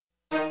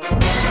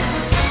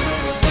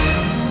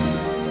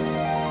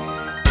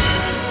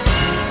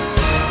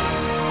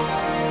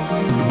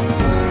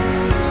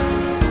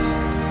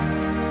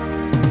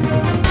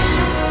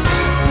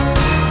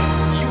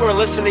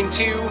listening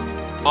to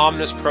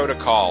Omnis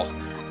Protocol.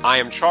 I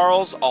am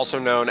Charles, also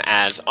known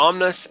as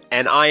Omnis,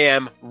 and I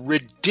am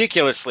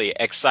ridiculously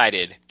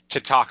excited to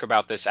talk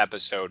about this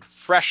episode,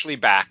 freshly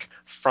back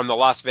from the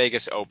Las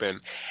Vegas Open.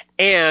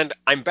 And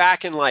I'm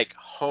back in,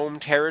 home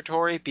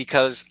territory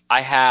because I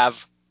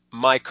have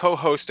my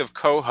co-host of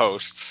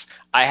co-hosts.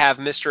 I have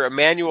Mr.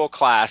 Emmanuel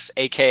Class,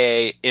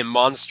 a.k.a.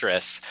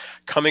 Immonstrous,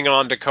 coming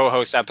on to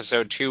co-host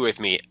episode 2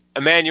 with me.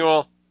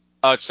 Emmanuel,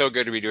 it's so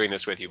good to be doing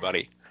this with you,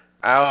 buddy.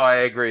 Oh, I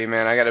agree,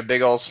 man. I got a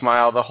big old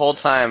smile the whole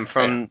time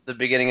from the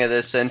beginning of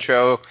this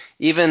intro.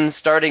 Even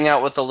starting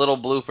out with a little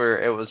blooper,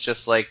 it was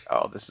just like,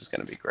 oh, this is going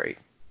to be great.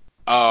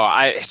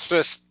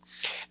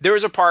 There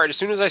was a part, as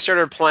soon as I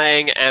started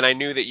playing and I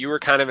knew that you were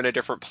kind of in a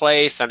different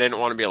place, I didn't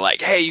want to be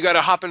like, hey, you got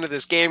to hop into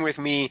this game with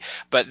me.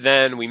 But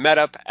then we met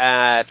up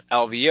at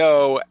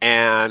LVO,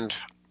 and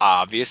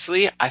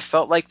obviously I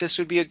felt like this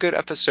would be a good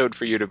episode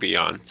for you to be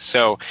on.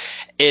 So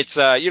it's,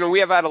 we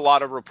have had a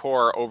lot of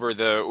rapport over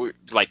the,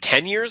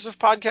 10 years of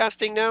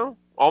podcasting now,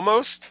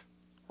 almost,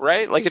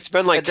 right? It's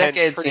been A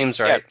decade seems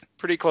right.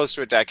 Pretty close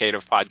to a decade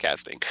of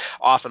podcasting,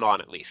 off and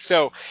on at least.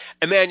 So,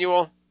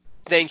 Emmanuel,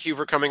 thank you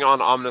for coming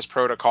on Omnis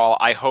Protocol.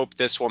 I hope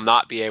this will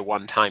not be a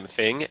one-time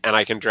thing, and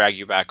I can drag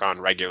you back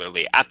on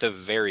regularly, at the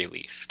very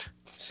least.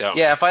 So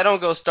Yeah, if I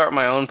don't go start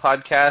my own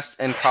podcast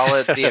and call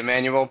it the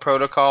Emmanuel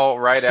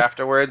Protocol right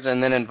afterwards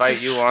and then invite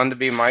you on to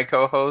be my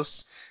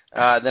co-host,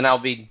 then I'll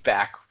be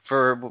back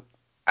for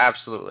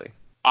absolutely.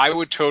 I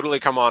would totally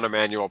come on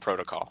Emmanuel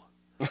Protocol.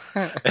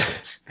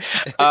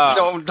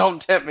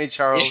 Don't tempt me,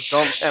 Charles.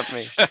 Don't tempt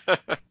me.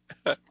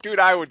 Dude,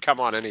 I would come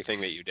on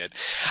anything that you did.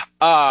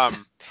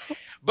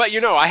 But,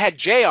 I had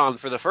Jay on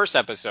for the first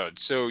episode,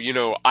 so,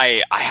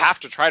 I have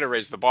to try to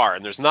raise the bar,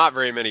 and there's not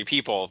very many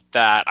people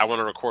that I want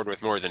to record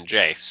with more than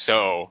Jay,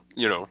 so,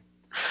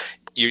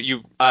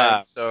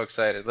 I'm so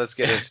excited. Let's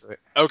get into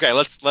it. Okay,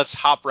 let's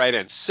hop right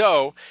in.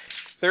 So,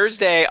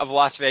 Thursday of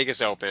Las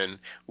Vegas Open,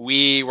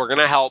 we were going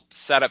to help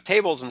set up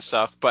tables and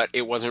stuff, but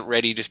it wasn't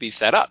ready to be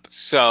set up,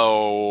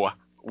 so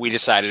we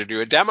decided to do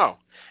a demo.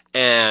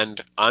 And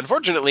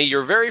unfortunately,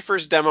 your very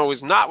first demo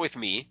was not with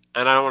me,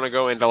 and I don't want to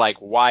go into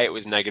why it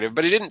was negative,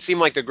 but it didn't seem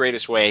like the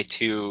greatest way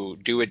to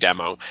do a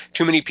demo.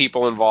 Too many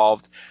people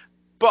involved.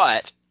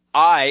 But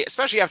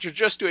especially after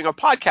just doing a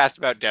podcast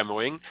about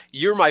demoing,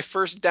 you're my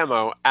first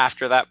demo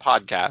after that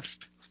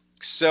podcast.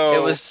 So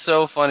it was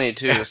so funny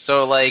too.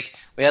 So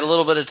we had a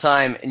little bit of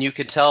time, and you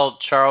could tell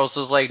Charles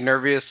was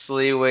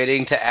nervously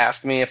waiting to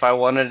ask me if I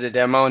wanted a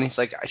demo, and he's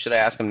like, "Should I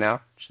ask him now?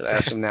 Should I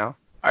ask him now?"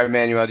 All right,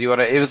 Manuel, do you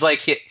want to? It was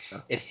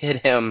it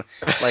hit him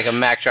like a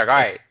Mack truck. All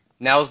right,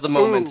 now's the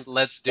moment. Ooh.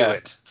 Let's do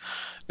it.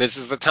 This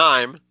is the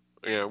time.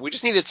 We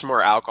just needed some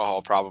more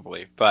alcohol,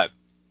 probably. But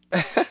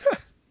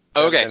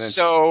okay,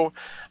 so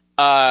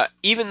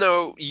even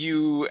though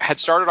you had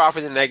started off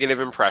with a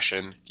negative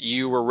impression,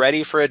 you were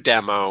ready for a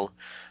demo.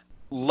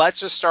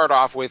 Let's just start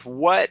off with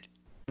what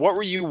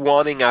were you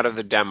wanting out of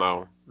the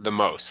demo the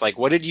most?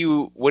 What did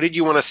you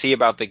want to see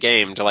about the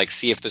game to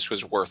see if this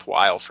was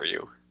worthwhile for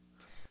you?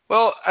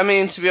 Well, I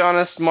mean, to be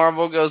honest,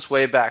 Marvel goes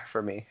way back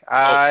for me.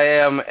 I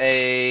am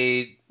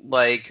a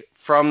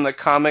from the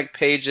comic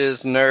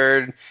pages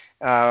nerd.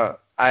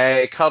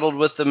 I cuddled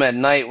with them at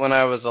night when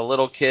I was a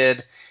little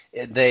kid.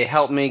 They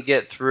helped me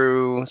get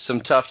through some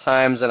tough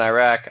times in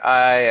Iraq.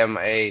 I am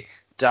a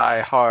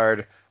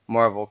die-hard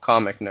Marvel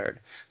comic nerd.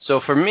 So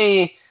for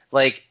me,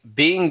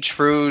 being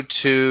true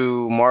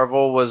to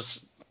Marvel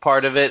was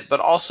part of it, but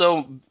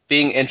also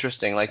being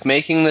interesting,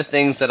 making the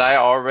things that I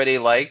already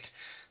liked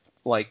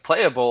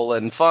playable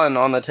and fun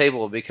on the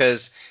table,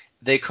 because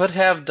they could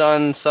have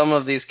done some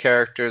of these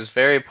characters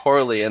very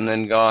poorly and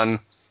then gone,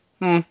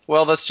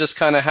 well, that's just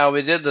kind of how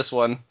we did this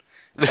one.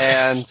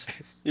 And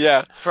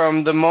yeah,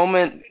 from the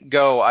moment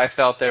go, I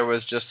felt there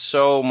was just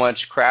so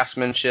much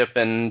craftsmanship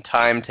and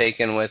time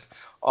taken with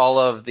all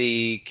of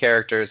the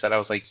characters that I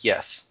was like,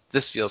 yes,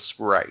 this feels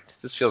right.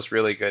 This feels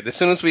really good. As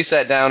soon as we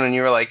sat down and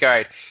you were like, all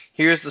right,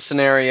 here's the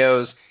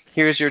scenarios,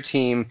 here's your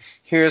team,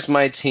 here's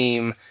my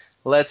team,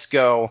 let's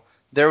go.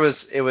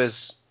 It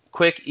was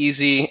quick,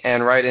 easy,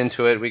 and right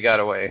into it. We got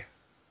away.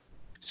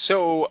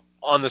 So,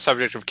 on the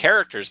subject of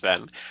characters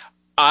then,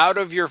 out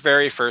of your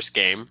very first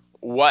game,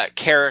 what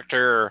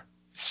character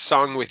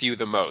sung with you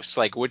the most?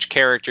 Which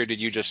character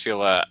did you just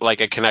feel a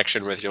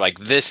connection with? You're like,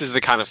 this is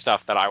the kind of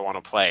stuff that I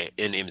want to play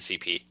in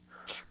MCP.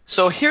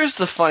 So here's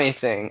the funny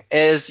thing,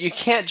 is you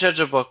can't judge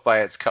a book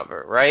by its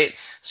cover, right?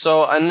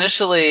 So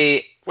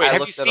initially... Wait,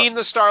 have you seen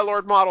the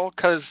Star-Lord model?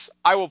 Because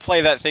I will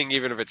play that thing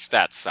even if its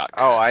stats suck.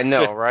 Oh, I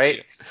know, right?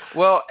 Yeah.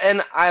 Well,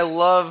 and I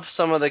love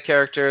some of the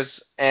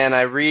characters, and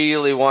I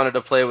really wanted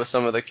to play with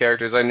some of the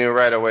characters. I knew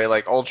right away,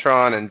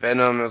 Ultron and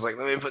Venom. I was like,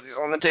 let me put these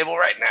on the table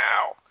right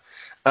now.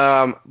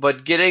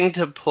 But getting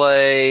to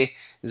play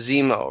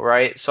Zemo,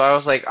 right? So I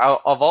was like,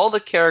 of all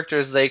the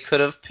characters they could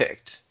have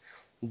picked,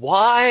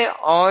 why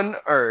on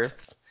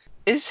earth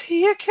is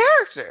he a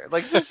character?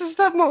 This is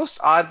the most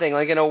odd thing.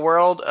 In a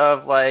world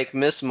of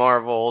Miss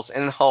Marvels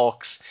and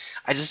Hulks,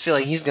 I just feel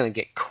like he's gonna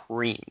get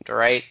creamed,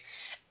 right?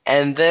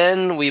 and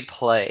then we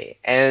play.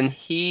 And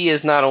he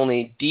is not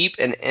only deep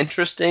and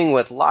interesting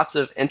with lots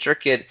of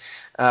intricate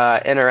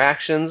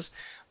interactions,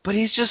 but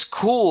he's just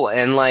cool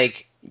and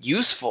like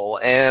useful.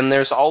 And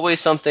there's always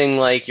something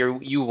like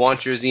you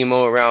want your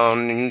Zemo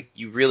around, and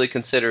you really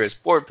consider his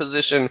board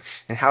position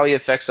and how he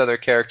affects other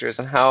characters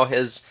and how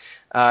his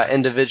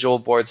individual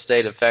board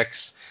state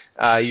affects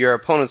your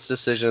opponent's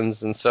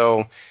decisions. And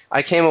so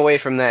I came away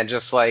from that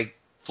just like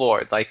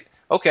floored. Like,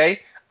 okay,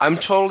 I'm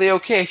totally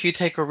okay if you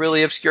take a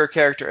really obscure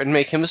character and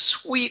make him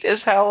sweet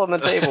as hell on the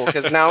table,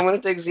 because now I'm going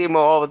to take Zemo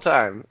all the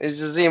time. It's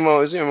just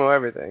Zemo,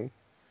 everything.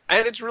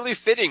 And it's really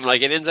fitting.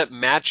 Like it ends up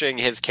matching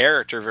his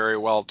character very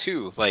well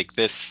too. Like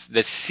this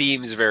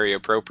seems very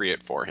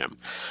appropriate for him.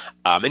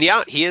 And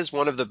yeah, he is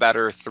one of the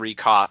better three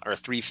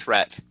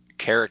threat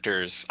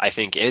characters I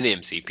think in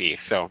MCP.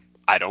 So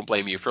I don't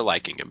blame you for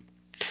liking him.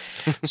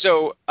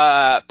 So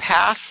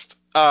past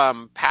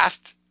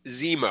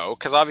Zemo,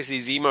 because obviously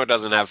Zemo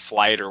doesn't have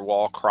flight or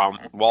wall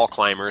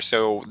climber,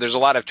 so there's a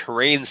lot of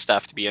terrain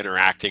stuff to be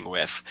interacting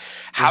with.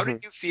 How did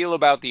Hmm. you feel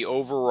about the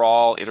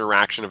overall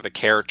interaction of the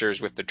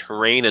characters with the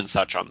terrain and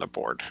such on the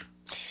board?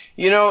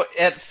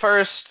 At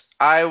first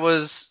I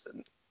was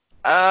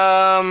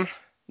um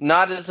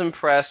not as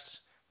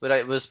impressed, but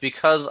it was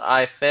because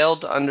I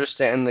failed to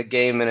understand the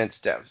game and its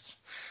depths.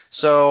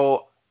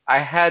 So I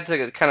had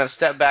to kind of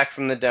step back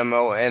from the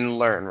demo and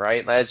learn,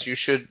 right? As you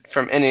should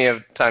from any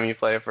of time you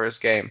play a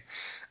first game.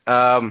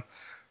 Um,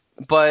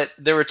 but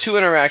there were two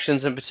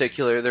interactions in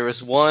particular. There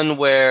was one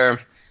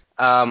where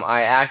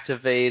I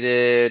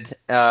activated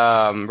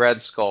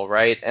Red Skull,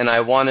 right? And I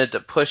wanted to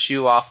push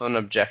you off an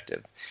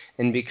objective.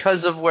 And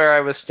because of where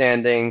I was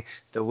standing,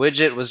 the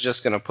widget was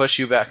just going to push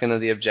you back into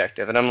the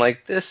objective. And I'm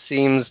like, this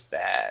seems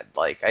bad.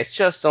 Like, I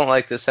just don't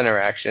like this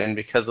interaction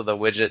because of the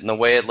widget and the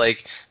way it,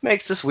 like,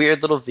 makes this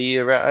weird little V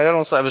around.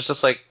 I was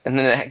just like, and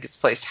then it gets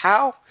placed.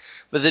 How?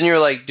 But then you're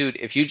like, dude,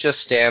 if you just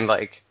stand,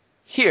 like,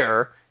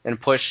 here and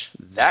push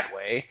that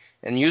way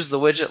and use the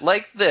widget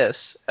like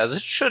this, as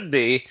it should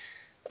be,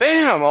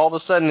 bam, all of a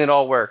sudden it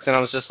all works. And I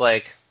was just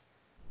like,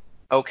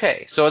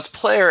 okay. So it's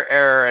player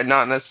error and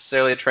not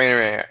necessarily a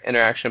trainer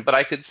interaction, but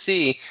I could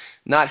see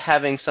not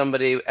having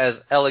somebody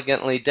as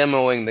elegantly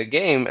demoing the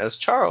game as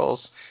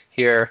Charles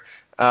here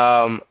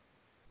um,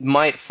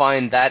 might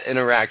find that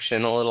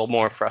interaction a little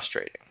more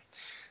frustrating.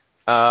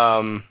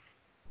 Um,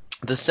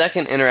 the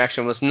second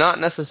interaction was not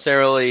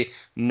necessarily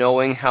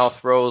knowing how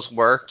throws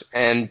worked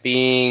and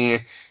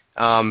being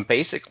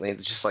basically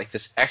just like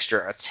this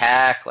extra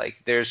attack. Like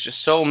there's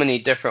just so many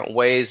different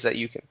ways that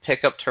you can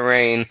pick up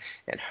terrain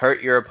and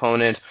hurt your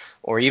opponent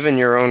or even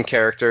your own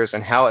characters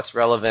and how it's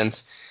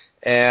relevant.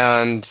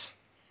 And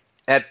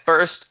at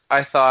first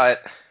I thought,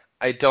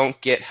 I don't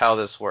get how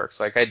this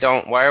works. Like, I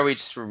don't. Why are we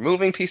just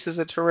removing pieces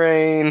of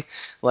terrain?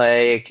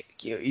 Like,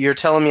 you're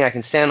telling me I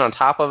can stand on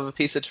top of a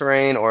piece of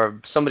terrain, or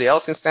somebody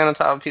else can stand on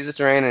top of a piece of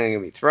terrain and it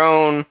can be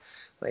thrown?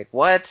 Like,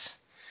 what?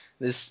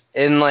 This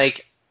and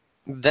like,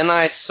 then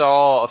I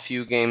saw a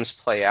few games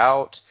play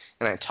out,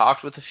 and I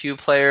talked with a few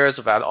players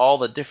about all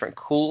the different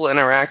cool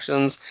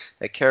interactions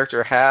that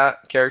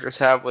characters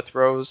have with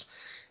Rose,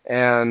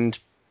 and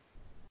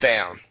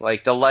bam,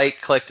 like the light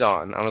clicked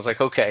on. I was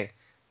like, okay,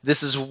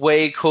 this is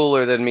way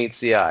cooler than meets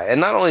the eye. And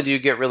not only do you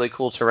get really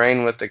cool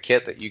terrain with the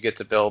kit that you get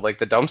to build, like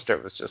the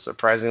dumpster was just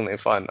surprisingly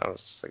fun. I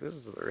was just like, this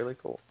is really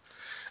cool.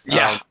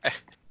 Yeah, Um,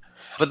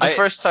 but the I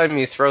first time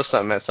you throw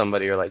something at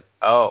somebody, you're like,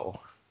 oh,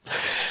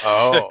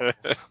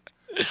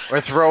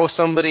 or throw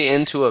somebody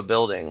into a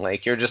building.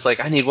 Like you're just like,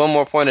 I need one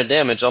more point of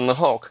damage on the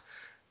Hulk.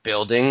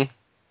 Building,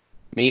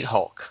 meet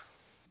Hulk.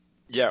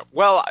 yeah.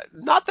 Well,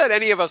 not that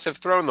any of us have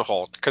thrown the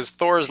Hulk because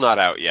Thor's not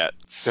out yet.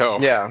 So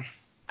Yeah.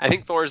 I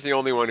think Thor's the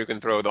only one who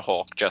can throw the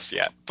Hulk just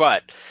yet.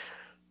 But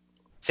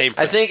same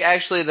I think principle.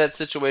 actually that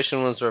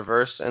situation was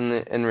reversed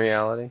in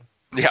reality.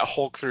 Yeah,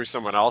 Hulk through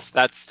someone else.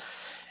 That's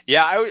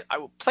yeah.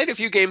 I played a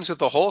few games with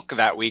the Hulk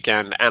that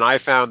weekend, and I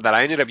found that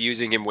I ended up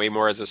using him way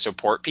more as a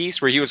support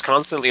piece, where he was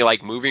constantly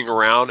like moving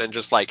around and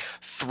just like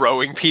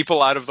throwing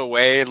people out of the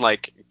way and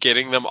like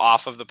getting them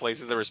off of the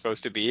places they were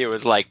supposed to be. It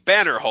was like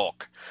Banner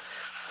Hulk,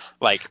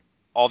 like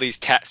all these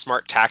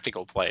smart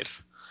tactical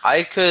plays.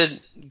 I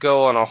could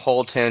go on a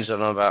whole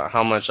tangent about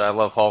how much I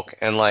love Hulk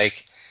and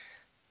like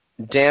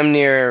damn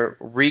near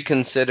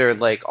reconsider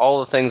like all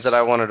the things that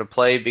I wanted to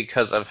play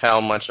because of how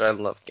much I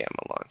love Gamma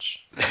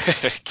Launch.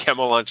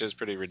 Camel Launch is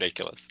pretty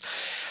ridiculous.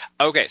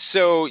 Okay,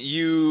 so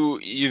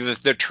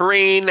the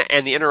terrain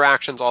and the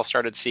interactions all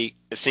started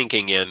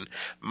sinking in.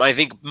 I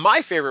think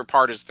my favorite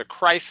part is the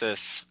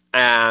crisis,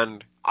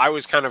 and I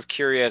was kind of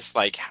curious,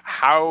 like,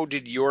 how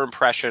did your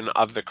impression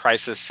of the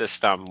crisis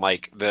system,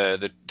 like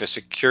the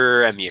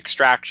secure and the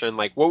extraction,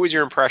 like, what was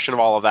your impression of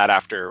all of that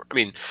after? I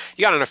mean,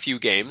 you got in a few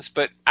games,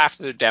 but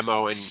after the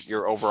demo and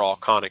your overall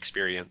con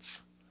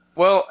experience.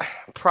 Well,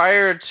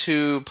 prior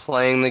to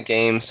playing the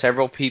game,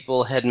 several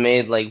people had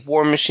made like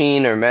War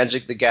Machine or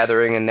Magic the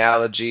Gathering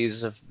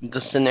analogies of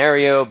the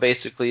scenario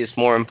basically is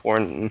more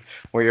important,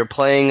 where you're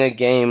playing a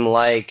game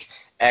like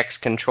X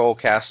Control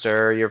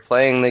Caster, you're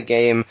playing the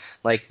game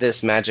like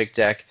this Magic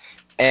deck,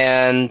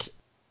 and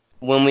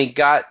when we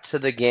got to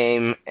the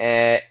game,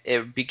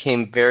 it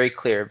became very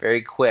clear,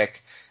 very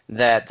quick,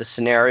 that the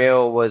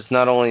scenario was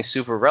not only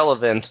super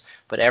relevant,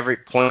 but every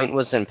point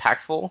was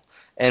impactful.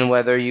 And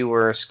whether you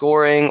were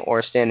scoring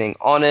or standing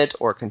on it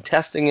or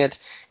contesting it,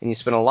 and you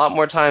spent a lot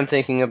more time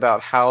thinking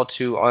about how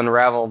to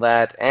unravel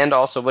that, and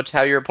also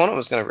how your opponent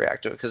was going to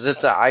react to it, because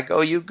it's a I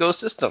go, you go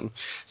system.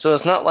 So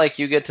it's not like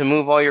you get to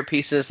move all your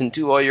pieces and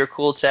do all your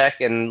cool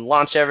tech and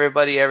launch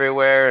everybody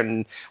everywhere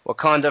and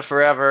Wakanda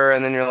forever,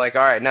 and then you're like,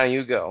 all right, now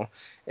you go.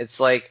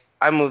 It's like,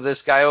 I move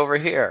this guy over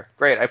here.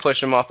 Great, I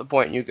push him off the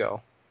point, you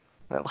go.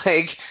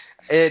 Like,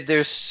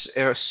 there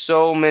are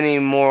so many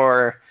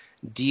more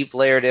deep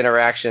layered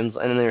interactions,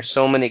 and there's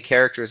so many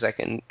characters that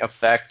can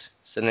affect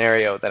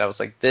scenario that I was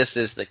like, this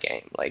is the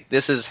game. Like,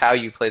 this is how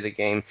you play the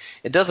game.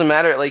 It doesn't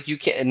matter. Like, you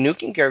can't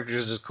nuking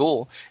characters is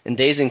cool, and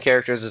dazing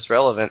characters is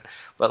relevant,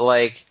 but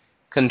like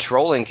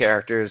controlling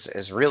characters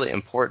is really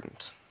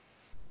important.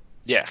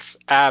 Yes,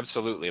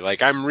 absolutely.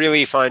 Like I'm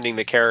really finding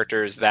the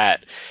characters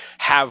that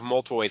have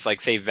multiple ways, like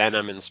say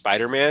Venom and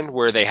Spider-Man,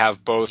 where they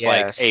have both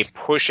like a Yes.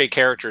 push a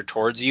character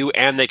towards you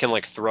and they can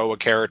like throw a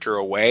character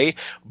away,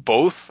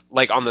 both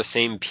like on the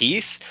same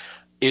piece,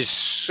 is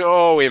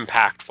so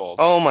impactful.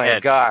 Oh my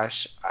And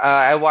gosh.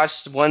 I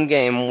watched one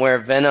game where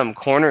Venom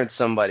cornered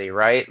somebody,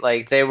 right?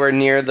 Like they were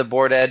near the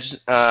board edge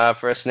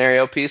for a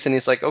scenario piece, and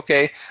he's like,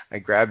 okay, I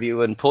grab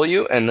you and pull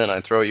you, and then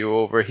I throw you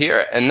over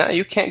here, and now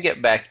you can't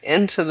get back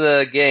into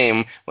the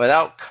game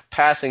without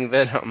passing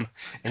Venom,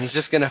 and he's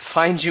just going to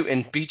find you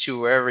and beat you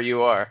wherever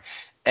you are.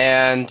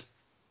 And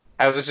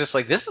I was just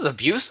like, this is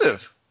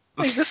abusive.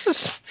 Like this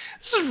is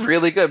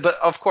really good. But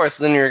of course,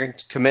 then you're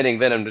committing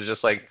Venom to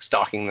just like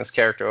stalking this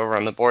character over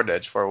on the board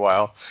edge for a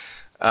while.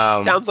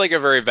 sounds like a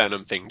very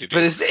Venom thing to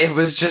But do. it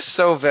was just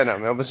so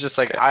Venom. It was just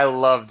like, Yeah. I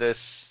love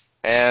this.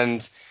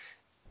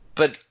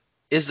 But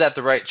is that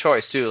the right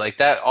choice too? Like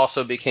that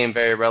also became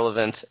very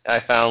relevant. I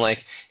found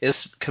like,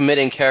 is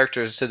committing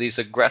characters to these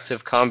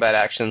aggressive combat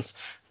actions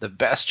the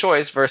best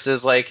choice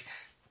versus like,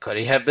 could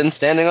he have been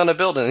standing on a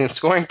building and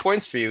scoring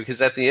points for you?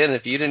 Because at the end,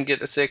 if you didn't get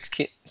to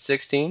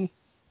 16,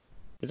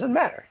 it doesn't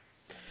matter.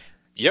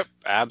 Yep,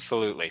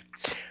 absolutely.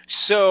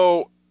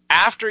 So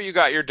after you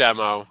got your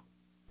demo,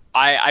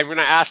 I'm going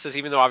to ask this,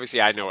 even though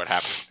obviously I know what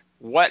happened.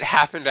 What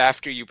happened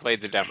after you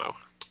played the demo?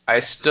 I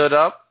stood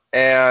up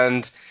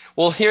and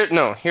well,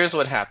 here's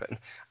what happened.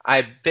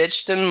 I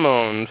bitched and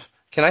moaned.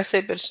 Can I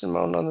say bitched and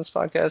moaned on this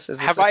podcast? Is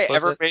this Have I ever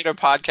explicit? made a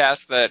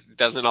podcast that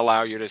doesn't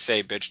allow you to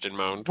say bitched and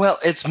moaned? Well,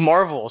 it's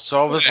Marvel,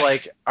 so I was Okay.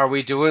 like, are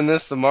we doing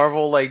this the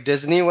Marvel like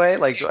Disney way?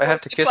 Like, do I Well,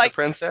 have to it's kiss a like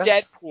princess?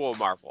 Deadpool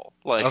Marvel.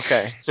 Like,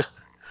 Okay.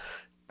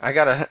 I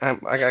got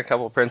a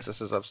couple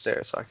princesses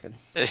upstairs, so I can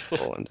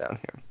pull one down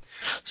here.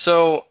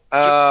 So,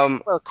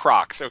 just wear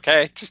Crocs,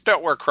 okay? Just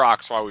don't wear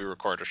Crocs while we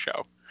record a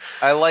show.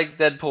 I like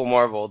Deadpool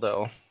Marvel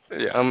though.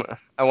 Yeah. Um,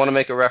 I want to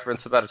make a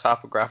reference about a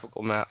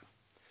topographical map.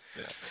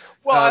 Yeah.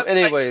 Well,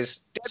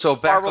 Anyways, so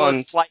Deadpool back Marvel is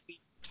on. slightly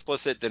more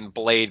explicit than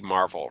Blade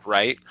Marvel,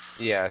 right?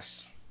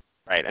 Yes,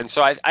 Right. And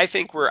so I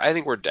think we're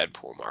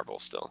Deadpool Marvel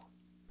still.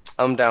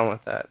 I'm down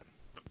with that.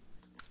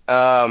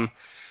 Um,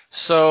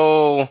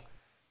 so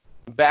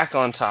back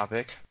on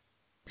topic.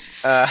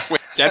 Uh,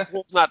 Wait,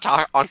 Deadpool's not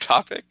on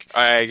topic.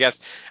 I guess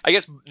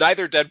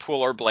neither Deadpool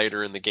or Blade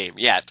are in the game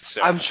yet.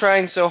 So I'm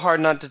trying so hard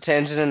not to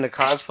tangent into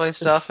cosplay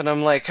stuff, and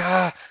I'm like,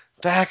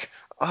 back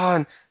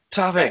on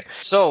topic.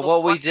 So so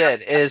what we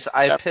did is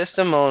I pissed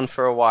and moaned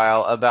for a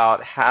while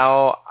about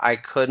how I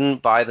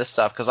couldn't buy the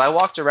stuff because I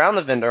walked around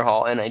the vendor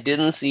hall and I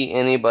didn't see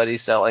anybody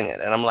selling it,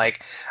 and I'm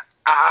like,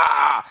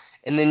 ah.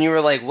 And then you were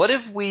like, what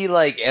if we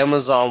like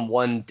Amazon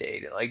one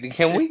day? Like,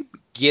 can we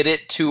get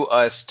it to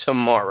us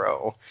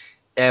tomorrow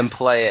and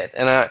play it?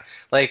 And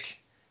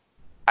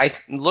I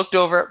looked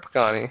over at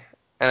Pagani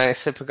and I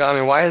said,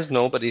 Pagani, why is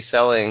nobody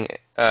selling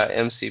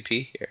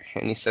MCP here?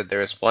 And he said,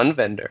 there is one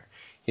vendor.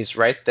 He's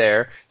right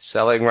there,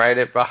 selling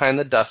right behind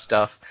the dust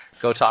stuff.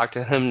 Go talk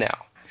to him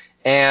now.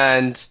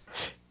 And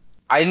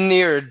I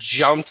near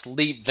jumped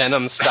Leap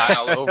Venom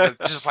style over,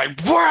 just like,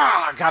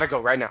 I gotta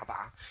go right now. so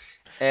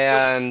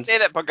And say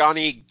that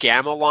Pagani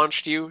gamma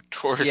launched you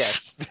towards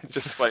yes,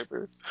 display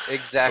booth. Okay.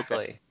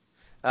 exactly.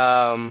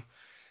 Um,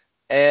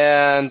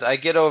 and I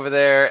get over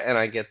there and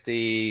I get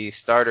the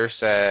starter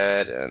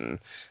set and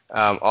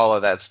all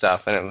of that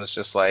stuff, and it was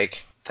just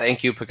like,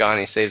 thank you,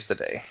 Pagani saves the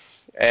day.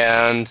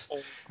 And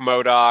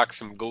Modoc,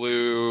 some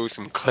glue,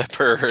 some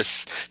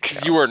clippers,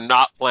 because yeah, you were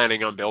not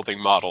planning on building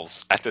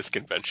models at this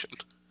convention.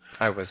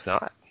 I was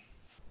not.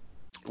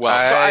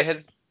 Well, so I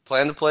had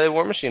planned to play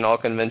War Machine all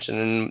convention,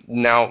 and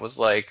now it was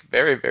like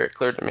very, very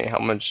clear to me how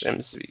much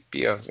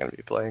MCP I was going to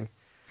be playing.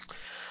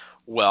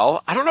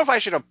 I don't know if I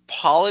should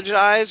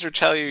apologize or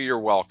tell you you're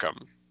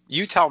welcome.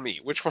 You tell me,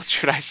 which one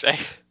should I say?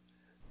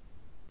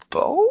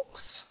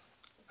 Both?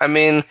 I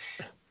mean,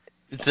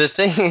 the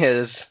thing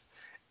is,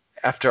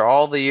 after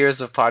all the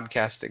years of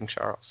podcasting,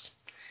 Charles,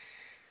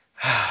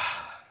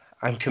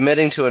 I'm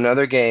committing to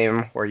another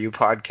game where you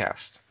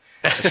podcast,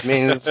 which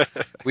means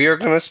we are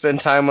going to spend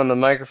time on the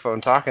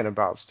microphone talking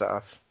about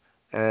stuff.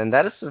 And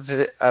that is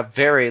a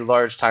very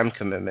large time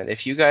commitment.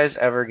 If you guys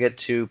ever get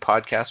to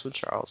Podcast with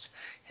Charles,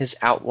 his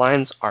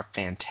outlines are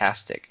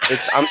fantastic.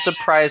 I'm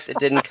surprised it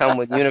didn't come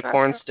with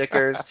unicorn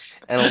stickers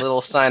and a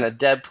little sign of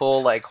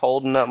Deadpool like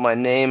holding up my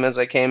name as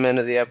I came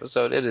into the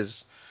episode. It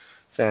is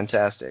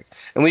fantastic.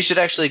 And we should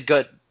actually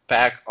get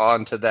back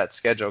onto that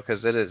schedule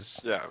because it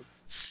is Yeah.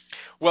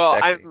 Well,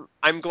 sexy.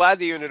 I'm glad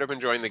that you ended up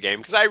enjoying the game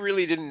because I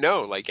really didn't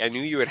know. Like, I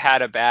knew you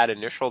had a bad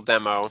initial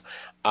demo,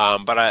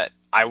 but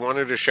I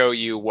wanted to show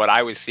you what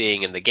I was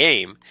seeing in the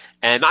game,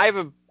 and I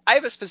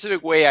have a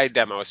specific way I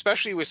demo,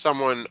 especially with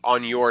someone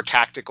on your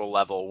tactical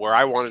level, where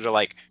I wanted to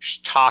like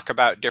talk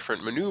about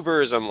different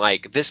maneuvers and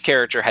like this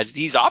character has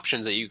these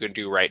options that you can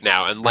do right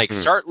now, and like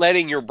Mhm. start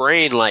letting your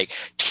brain like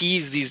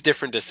tease these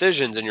different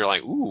decisions, and you're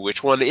like, ooh,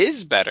 which one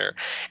is better,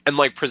 and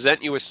like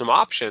present you with some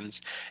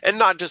options, and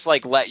not just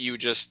like let you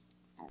just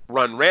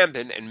run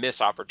rampant and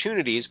miss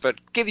opportunities, but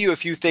give you a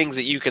few things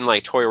that you can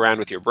like toy around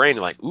with your brain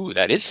and like, ooh,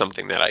 that is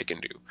something that I can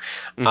do.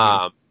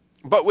 Mhm.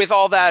 But with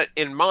all that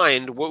in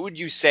mind, what would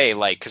you say?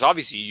 Like, because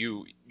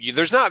obviously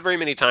there's not very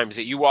many times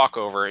that you walk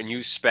over and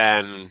you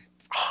spend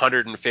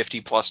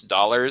 $150 plus,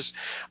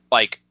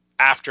 like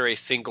after a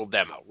single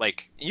demo.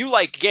 Like you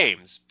like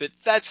games, but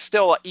that's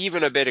still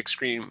even a bit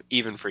extreme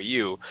even for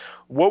you.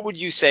 What would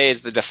you say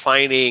is the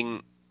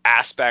defining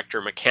aspect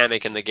or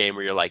mechanic in the game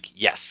where you're like,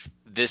 yes,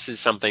 this is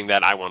something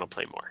that I want to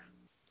play more?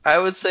 I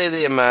would say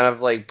the amount of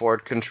like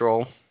board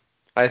control.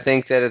 I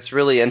think that it's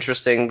really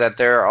interesting that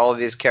there are all of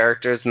these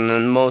characters, and the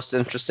most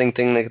interesting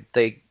thing that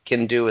they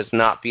can do is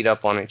not beat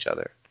up on each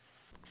other.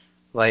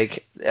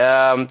 Like,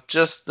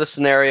 just the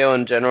scenario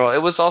in general.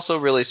 It was also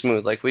really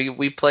smooth. Like,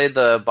 we played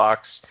the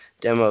box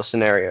demo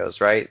scenarios,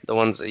 right? The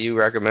ones that you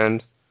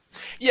recommend.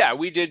 Yeah,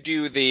 we did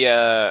do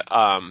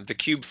the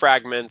cube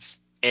fragments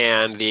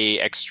and the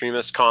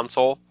extremist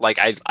console. Like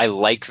I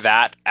like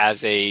that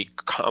as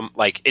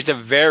like it's a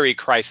very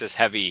crisis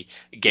heavy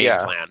game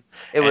Yeah. plan.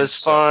 It And was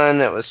so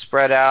fun. It was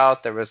spread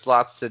out. There was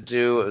lots to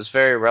do. It was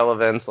very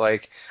relevant.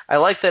 Like, I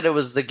like that it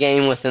was the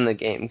game within the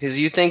game because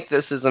you think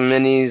this is a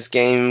minis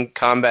game,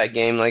 combat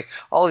game. Like,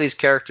 all of these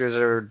characters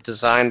are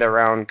designed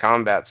around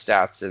combat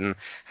stats and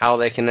how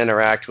they can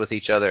interact with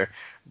each other.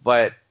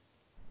 But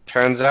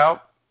turns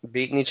out,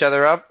 beating each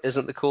other up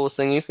isn't the coolest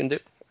thing you can do,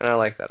 and I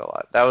like that a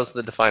lot. That was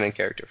the defining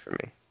character for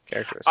me.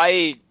 Characteristic.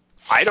 I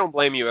I don't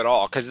blame you at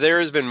all because there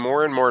has been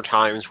more and more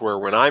times where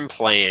when I'm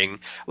playing,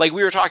 like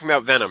we were talking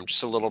about Venom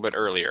just a little bit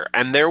earlier,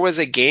 and there was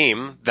a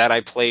game that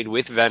I played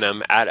with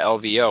Venom at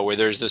LVO where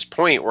there's this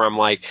point where I'm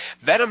like,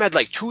 Venom had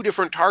like two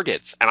different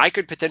targets, and I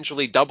could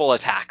potentially double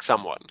attack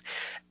someone.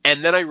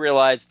 And then I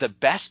realized the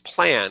best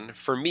plan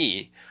for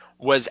me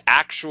was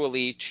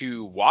actually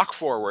to walk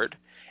forward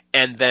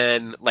and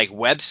then like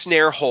web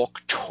snare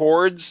Hulk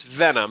towards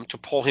Venom to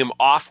pull him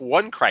off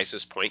one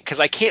crisis point because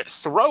I can't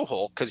throw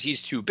Hulk because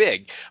he's too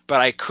big, but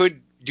I could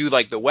do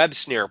like the web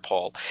snare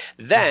pull.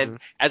 Hmm.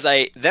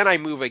 Then I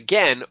move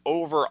again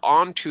over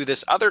onto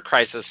this other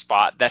crisis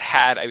spot that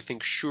had I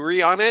think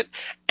Shuri on it,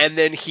 and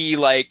then he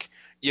like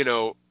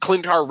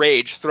Clintar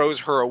Rage throws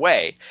her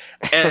away.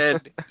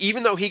 And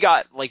even though he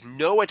got like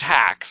no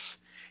attacks,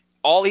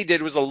 all he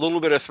did was a little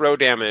bit of throw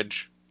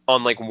damage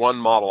on like one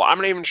model. I'm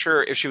not even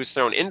sure if she was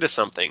thrown into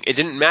something. It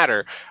didn't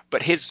matter,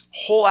 but his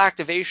whole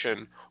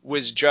activation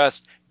was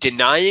just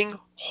denying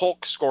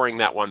Hulk scoring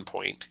that one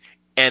point,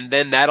 and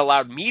then that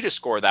allowed me to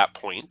score that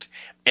point,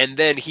 and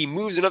then he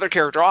moves another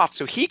character off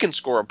so he can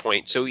score a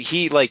point. So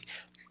he like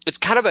it's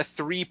kind of a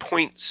 3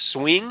 point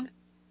swing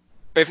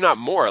if not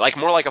more, like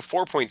more like a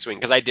 4 point swing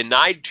because I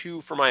denied two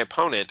for my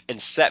opponent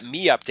and set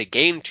me up to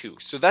gain two.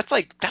 So that's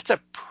a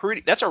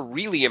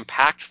really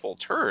impactful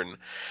turn.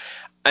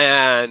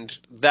 And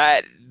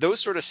that those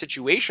sort of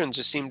situations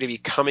just seem to be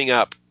coming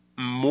up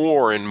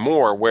more and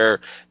more where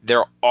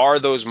there are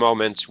those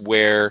moments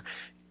where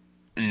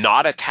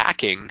not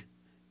attacking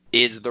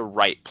is the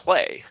right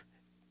play.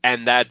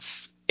 And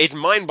it's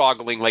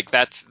mind-boggling like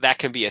that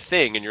can be a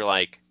thing and you're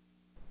like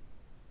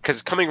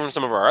because coming from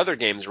some of our other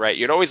games, right?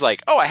 You'd always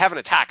like, oh, I have an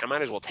attack, I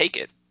might as well take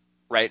it,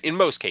 right? In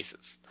most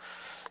cases.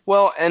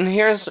 Well, and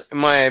here's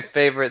my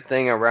favorite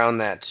thing around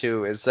that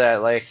too is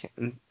that like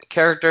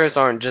characters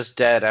aren't just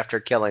dead after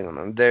killing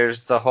them.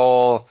 There's the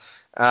whole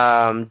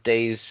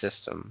daze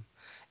system.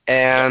 Yep.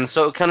 And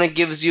so it kind of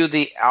gives you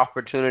the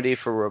opportunity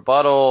for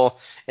rebuttal.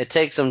 It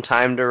takes some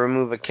time to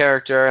remove a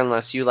character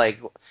unless you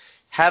like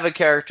have a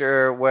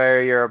character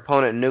where your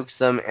opponent nukes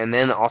them and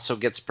then also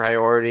gets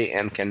priority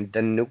and can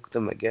then nuke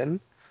them again.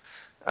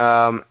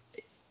 Um,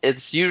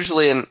 it's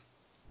usually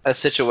a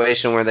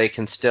situation where they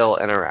can still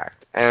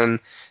interact. And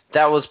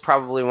that was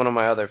probably one of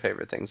my other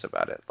favorite things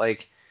about it.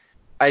 Like,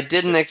 I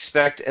didn't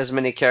expect as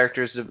many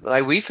characters.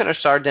 Like, we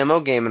finished our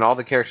demo game and all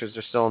the characters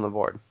are still on the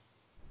board.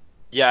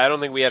 Yeah, I don't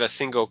think we had a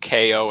single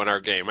KO in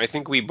our game. I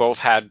think we both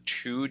had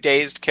two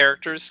dazed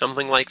characters,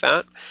 something like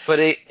that. But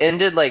it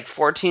ended like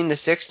 14 to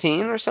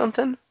 16 or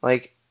something.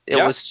 Like,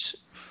 Yeah. it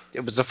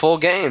was a full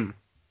game.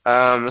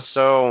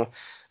 So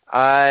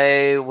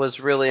I was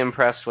really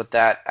impressed with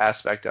that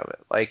aspect of it.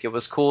 Like, it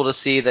was cool to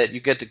see that you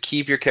get to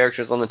keep your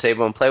characters on the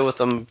table and play with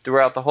them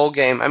throughout the whole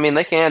game. I mean,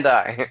 they can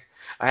die.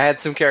 I had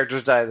some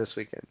characters die this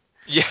weekend.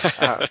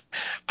 Yeah.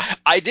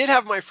 I did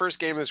have my first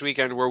game this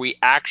weekend where we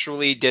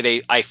actually did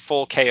a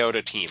full KO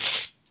to team.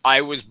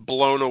 I was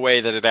blown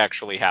away that it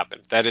actually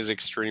happened. That is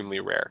extremely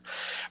rare.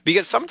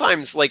 Because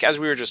sometimes, like as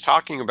we were just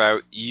talking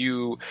about,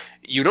 you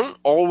don't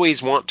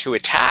always want to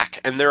attack,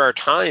 and there are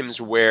times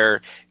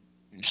where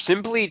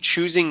simply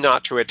choosing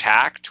not to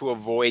attack to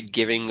avoid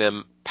giving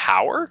them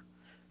power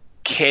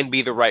can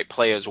be the right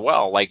play as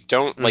well. Like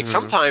don't like Mm-hmm.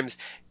 sometimes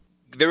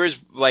there was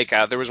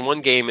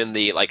one game in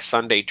the like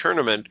Sunday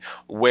tournament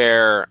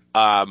where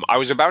I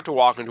was about to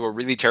walk into a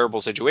really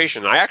terrible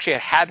situation. I actually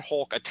had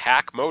Hulk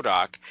attack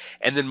MODOK,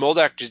 and then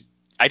MODOK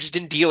I just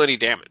didn't deal any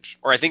damage,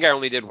 or I think I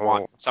only did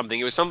one Oh. something.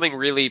 It was something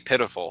really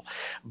pitiful,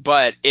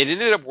 but it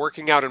ended up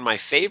working out in my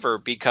favor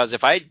because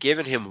if I had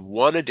given him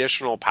one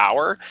additional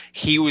power,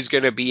 he was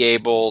going to be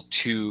able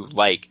to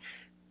like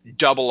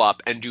double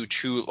up and do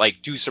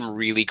some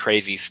really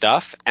crazy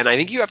stuff. And I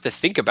think you have to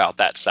think about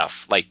that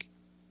stuff like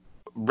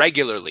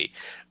regularly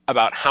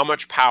about how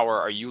much power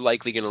are you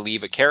likely going to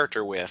leave a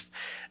character with.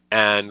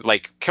 And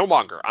like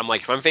Killmonger, I'm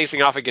like, if I'm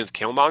facing off against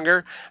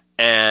Killmonger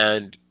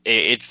and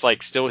it's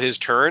like still his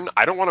turn,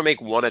 I don't want to make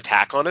one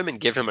attack on him and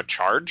give him a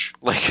charge.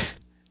 Like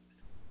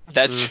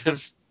that's Mm-hmm.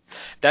 just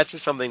that's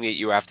just something that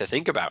you have to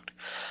think about.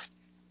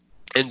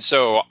 And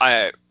so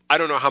I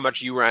don't know how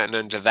much you ran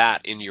into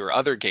that in your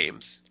other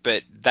games,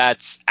 but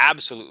that's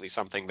absolutely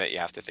something that you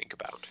have to think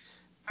about.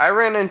 I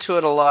ran into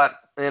it a lot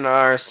in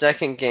our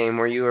second game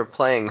where you were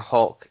playing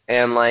Hulk,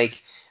 and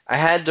like I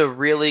had to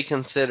really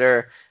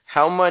consider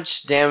how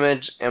much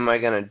damage am I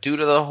going to do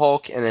to the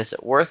Hulk, and is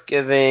it worth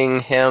giving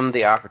him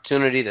the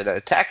opportunity to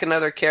attack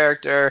another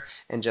character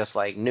and just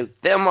like nuke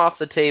them off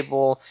the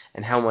table,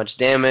 and how much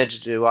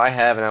damage do I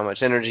have, and how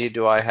much energy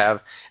do I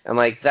have, and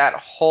like that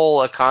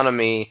whole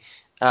economy,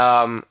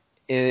 um,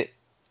 it,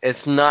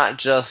 it's not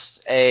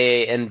just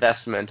a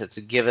investment; it's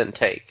a give and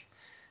take,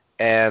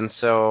 and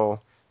so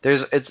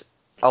it's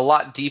a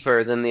lot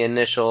deeper than the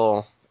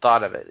initial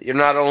thought of it. You're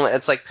not only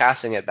it's like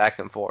passing it back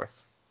and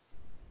forth.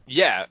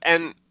 Yeah,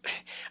 and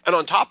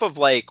on top of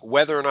like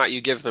whether or not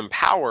you give them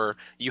power,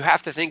 you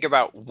have to think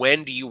about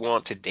when do you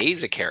want to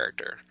daze a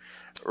character,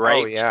 Oh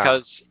right? yeah.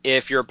 Because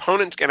if your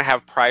opponent's going to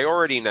have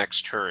priority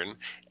next turn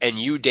and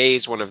you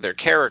daze one of their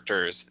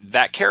characters,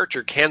 that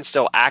character can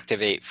still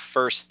activate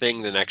first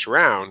thing the next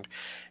round.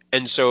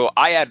 And so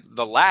I had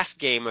the last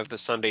game of the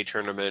Sunday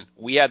tournament,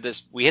 we hit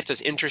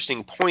this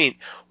interesting point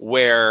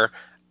where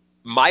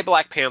my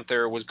Black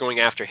Panther was going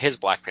after his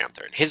Black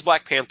Panther, and his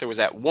Black Panther was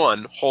at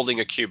 1 holding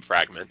a cube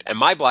fragment, and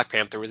my Black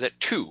Panther was at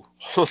 2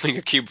 holding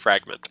a cube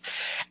fragment.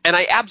 And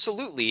I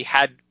absolutely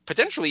had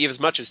potentially as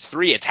much as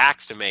 3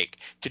 attacks to make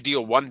to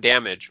deal 1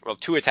 damage, well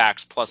 2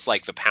 attacks plus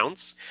like the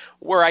pounce,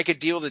 where I could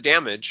deal the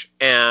damage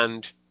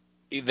and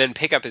then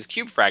pick up his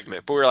cube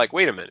fragment. But we were like,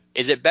 wait a minute,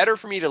 is it better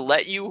for me to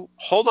let you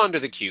hold onto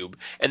the cube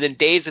and then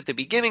daze at the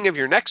beginning of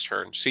your next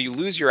turn so you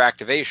lose your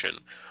activation?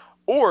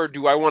 Or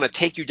do I want to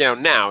take you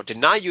down now,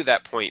 deny you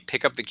that point,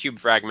 pick up the cube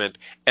fragment,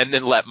 and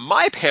then let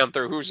my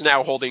Panther, who's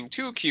now holding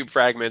 2 cube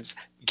fragments,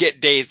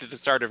 get dazed at the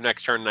start of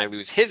next turn and I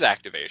lose his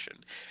activation?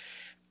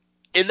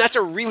 And that's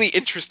a really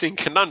interesting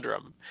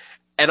conundrum.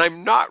 And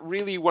I'm not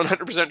really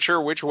 100%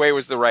 sure which way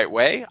was the right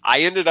way.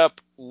 I ended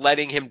up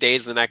letting him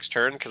daze the next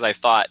turn because I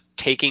thought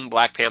taking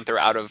Black Panther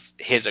out of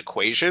his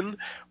equation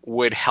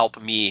would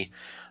help me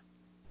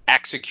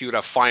execute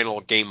a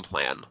final game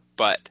plan.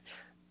 But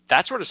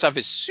that sort of stuff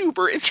is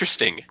super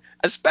interesting, Yeah.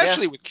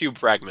 especially with cube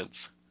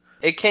fragments.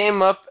 It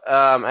came up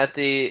at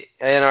the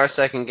in our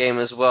second game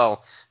as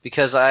well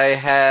because I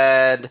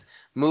had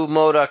moved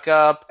Modok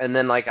up and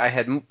then like I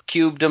had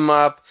cubed him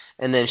up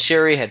and then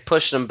Shuri had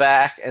pushed him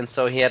back and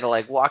so he had to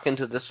like walk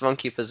into this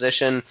funky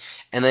position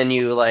and then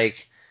you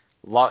like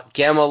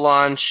gamma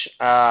launch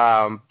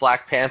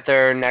Black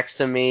Panther next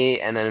to me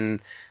and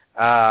then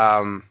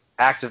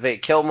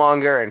activate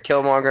Killmonger and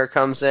Killmonger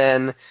comes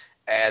in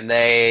and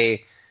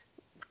they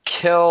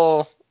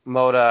kill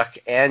Modok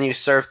and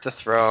usurp the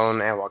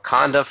throne and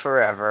Wakanda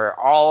forever,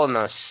 all in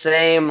the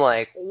same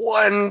like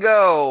one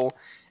go,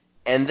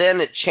 and then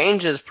it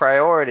changes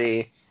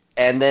priority,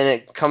 and then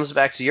it comes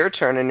back to your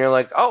turn, and you're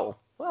like, oh,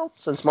 well,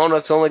 since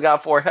Modok's only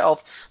got 4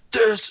 health,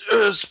 this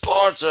is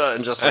Sparta,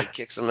 and just like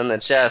kicks him in the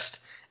chest.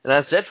 And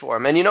that's it for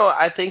him. And you know,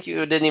 I think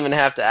you didn't even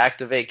have to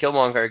activate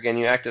Killmonger again.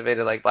 You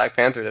activated like Black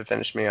Panther to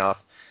finish me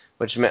off,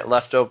 which meant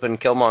left open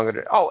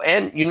Killmonger. Oh,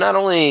 and you not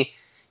only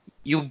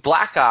you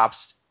Black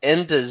Ops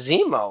into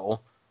Zemo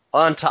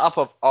on top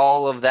of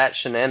all of that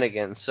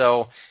shenanigans.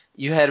 So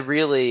you had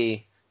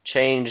really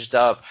changed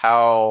up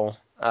how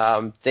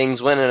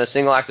things went in a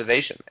single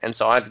activation. And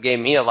so it gave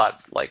me a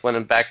lot, like when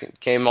it back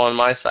came on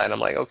my side, I'm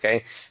like,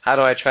 okay, how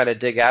do I try to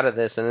dig out of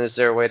this? And is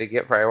there a way to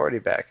get priority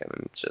back? And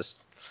it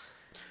just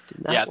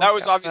did Yeah, not that work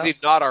was out well. obviously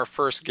not our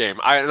first game.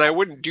 And I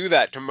wouldn't do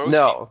that to most people,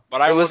 No,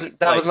 but it I was wouldn't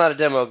that was like not a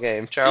demo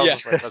game. Charles yeah.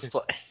 was like, let's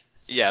play.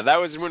 Yeah, that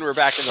was when we were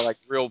back into like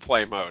real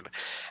play mode. It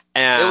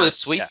And was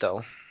sweet yeah.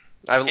 though.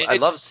 I, And I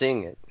love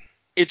seeing it.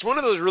 it's one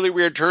of those really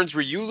weird turns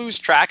where you lose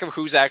track of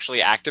who's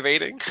actually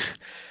activating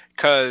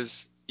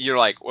because you're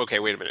like, okay,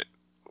 wait a minute.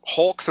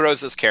 Hulk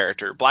throws this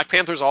character. Black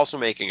Panther's also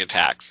making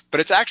attacks, but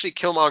it's actually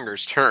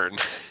Killmonger's turn,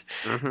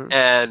 Hmm.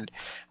 and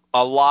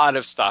a lot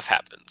of stuff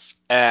happens.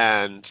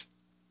 And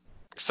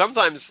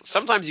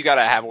sometimes you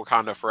gotta have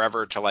Wakanda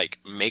Forever to like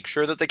make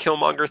sure that the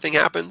Killmonger thing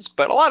happens,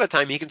 but a lot of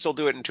time he can still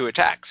do it in two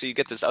attacks, so you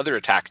get this other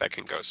attack that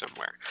can go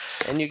somewhere.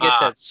 And you get Uh,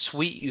 that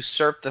sweet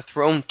usurp the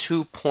throne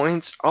 2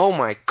 points. Oh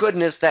my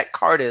goodness, that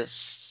card is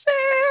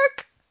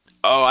sick.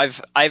 oh,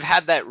 I've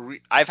had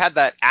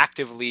that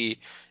actively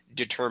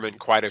determine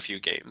quite a few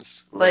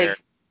games where Like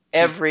two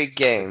every points,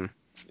 game.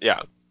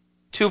 yeah.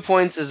 2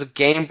 points is a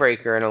game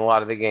breaker in a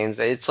lot of the games.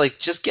 It's like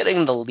just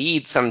getting the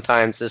lead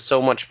sometimes is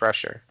so much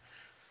pressure.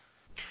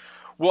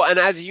 Well, and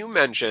as you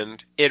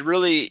mentioned, it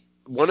really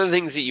one of the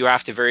things that you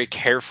have to very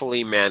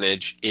carefully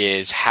manage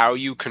is how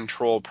you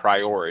control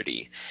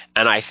priority.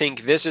 And I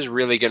think this is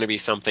really going to be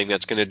something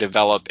that's going to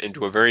develop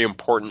into a very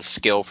important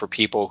skill for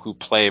people who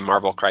play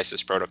Marvel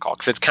Crisis Protocol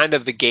because it's kind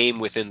of the game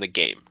within the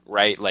game,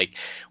 right? Like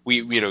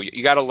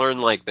you got to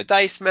learn like the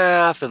dice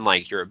math and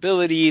like your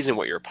abilities and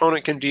what your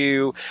opponent can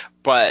do,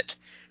 but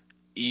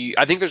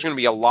I think there's going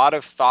to be a lot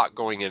of thought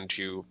going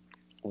into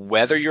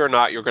whether or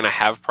not you're going to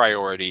have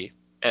priority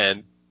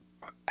and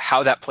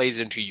how that plays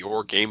into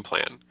your game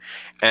plan.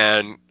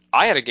 And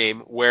I had a game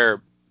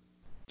where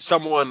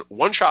someone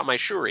one shot my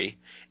Shuri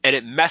and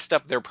it messed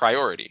up their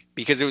priority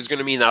because it was going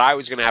to mean that I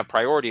was going to have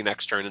priority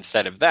next turn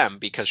instead of them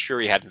because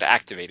Shuri hadn't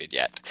activated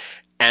yet.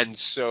 And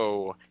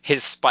so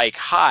his spike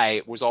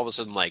high was all of a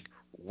sudden like,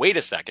 wait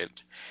a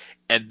second.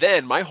 And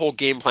then my whole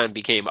game plan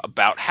became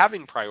about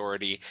having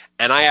priority,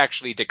 and I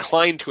actually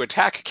declined to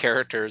attack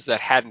characters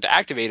that hadn't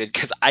activated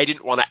because I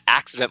didn't want to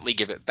accidentally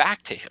give it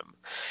back to him.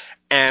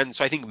 And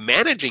so I think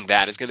managing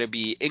that is going to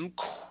be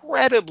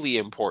incredibly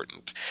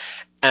important.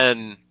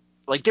 And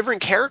like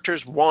different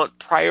characters want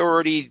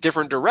priority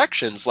different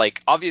directions.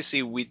 Like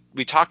obviously we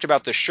talked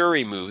about the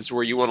Shuri moves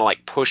where you want to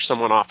like push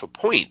someone off a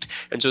point.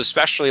 And so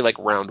especially like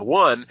round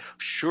 1,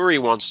 Shuri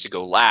wants to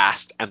go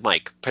last and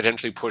like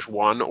potentially push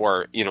one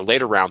or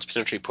later rounds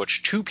potentially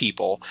push two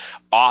people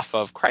off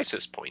of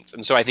crisis points.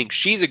 And so I think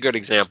she's a good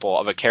example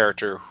of a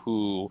character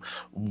who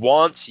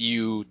wants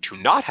you to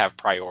not have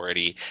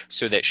priority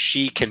so that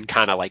she can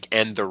kind of like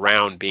end the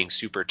round being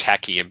super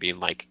techy and being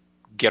like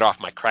get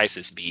off my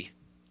crisis B.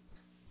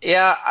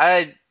 Yeah,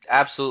 I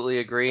absolutely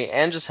agree.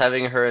 And just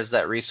having her as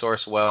that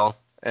resource well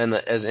and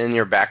as in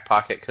your back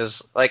pocket,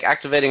 because like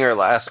activating her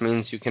last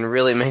means you can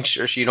really make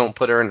sure she don't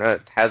put her in a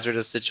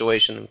hazardous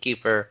situation and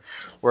keep her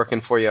working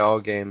for you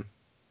all game.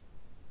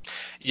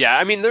 Yeah,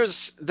 I mean,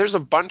 there's a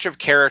bunch of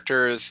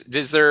characters.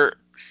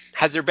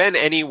 Has there been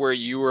any where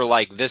you were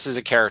like, this is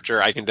a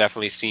character I can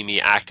definitely see me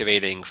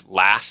activating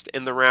last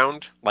in the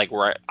round, like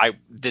where I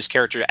this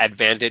character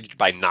advantaged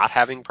by not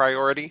having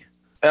priority?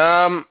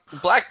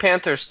 Black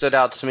Panther stood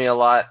out to me a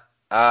lot.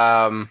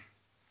 Um,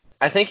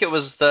 I think it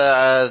was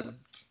the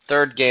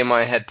third game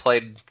I had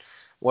played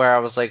where I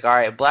was like, all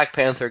right, Black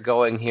Panther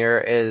going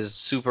here is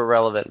super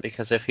relevant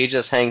because if he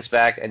just hangs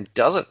back and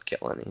doesn't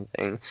kill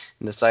anything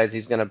and decides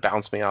he's going to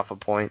bounce me off a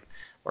point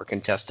or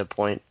contest a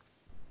point,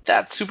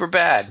 that's super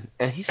bad.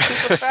 And he's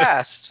super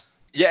fast.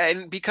 Yeah,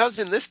 and because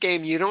in this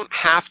game you don't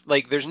have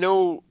like there's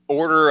no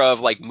order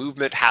of like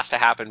movement has to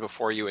happen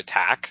before you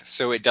attack,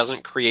 so it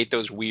doesn't create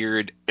those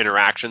weird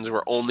interactions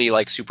where only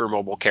like super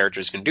mobile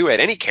characters can do it.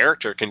 Any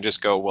character can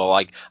just go, well,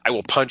 like I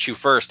will punch you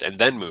first and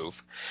then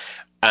move.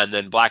 And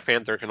then Black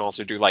Panther can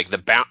also do like the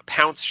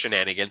pounce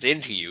shenanigans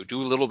into you, do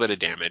a little bit of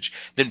damage,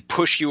 then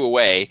push you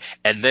away,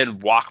 and then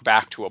walk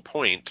back to a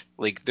point.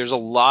 Like there's a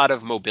lot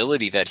of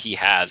mobility that he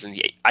has,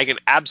 and I can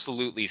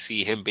absolutely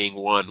see him being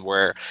one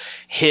where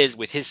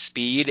with his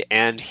speed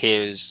and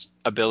his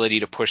ability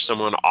to push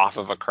someone off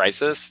of a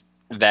crisis,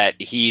 that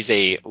he's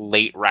a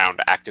late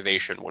round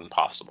activation when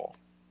possible.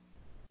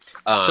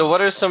 So, Um,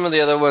 what are some of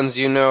the other ones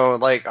you know,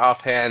 like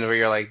offhand, where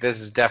you're like,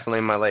 this is definitely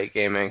my late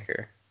game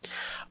anchor?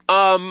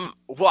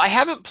 well, I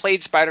haven't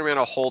played Spider-Man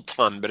a whole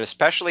ton, but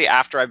especially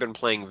after I've been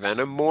playing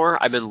Venom more,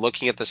 I've been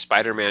looking at the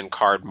Spider-Man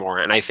card more,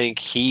 and I think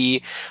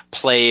he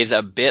plays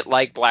a bit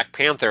like Black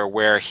Panther,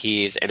 where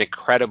he's an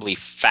incredibly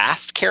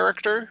fast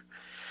character.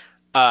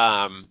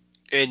 Um,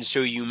 and so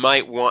you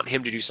might want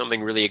him to do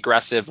something really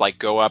aggressive, like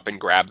go up and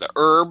grab the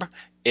herb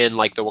in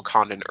like the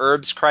Wakandan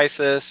herbs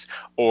crisis,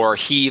 or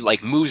he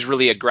like moves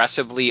really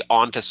aggressively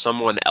onto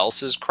someone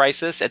else's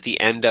crisis at the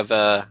end of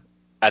a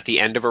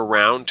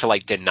round to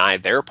like deny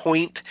their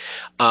point.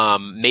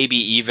 Maybe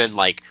even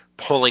like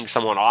pulling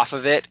someone off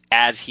of it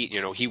as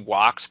he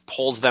walks,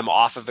 pulls them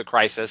off of the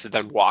crisis, and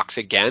then walks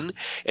again.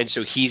 And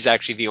so he's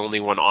actually the only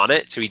one on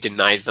it. So he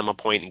denies them a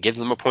point and gives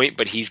them a point,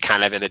 but he's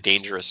kind of in a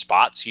dangerous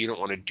spot. So you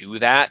don't want to do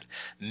that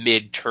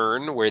mid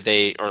turn or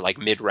like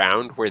mid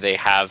round where they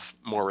have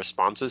more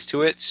responses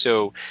to it.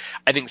 So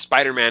I think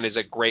Spider Man is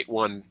a great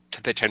one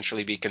to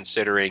potentially be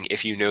considering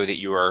if you know that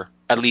you are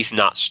at least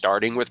not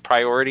starting with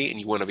priority and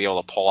you want to be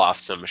able to pull off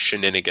some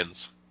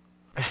shenanigans.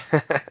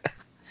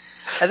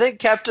 I think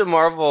Captain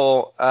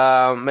Marvel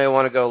may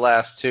want to go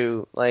last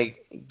too.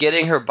 Like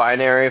getting her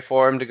binary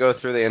form to go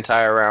through the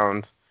entire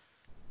round.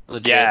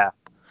 Legit.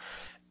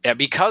 Yeah,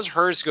 because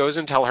hers goes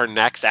until her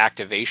next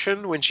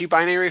activation when she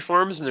binary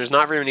forms, and there's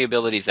not very many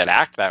abilities that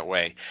act that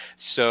way.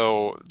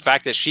 So the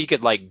fact that she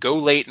could like go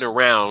late in a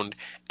round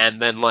and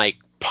then like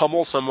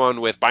pummel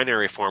someone with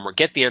binary form or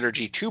get the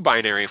energy to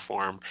binary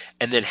form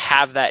and then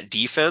have that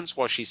defense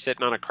while she's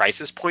sitting on a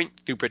crisis point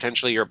through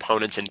potentially your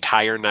opponent's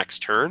entire next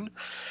turn,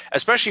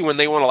 especially when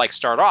they want to like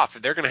start off,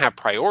 they're going to have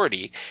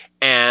priority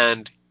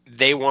and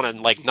they want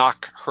to like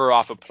knock her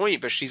off a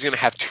point, but she's going to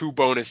have 2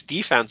 bonus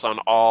defense on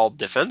all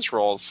defense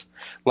rolls.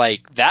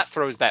 Like that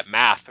throws that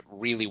math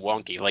really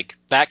wonky. Like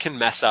that can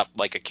mess up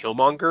like a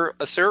Killmonger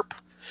usurp,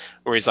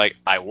 where he's like,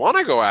 I want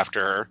to go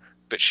after her,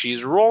 but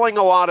she's rolling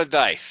a lot of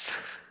dice.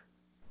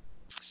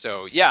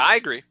 So yeah, I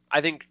agree. I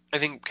think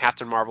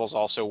Captain Marvel's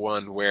also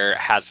one where it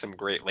has some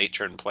great late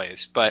turn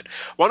plays. But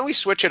why don't we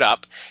switch it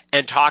up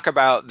and talk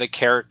about the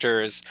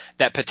characters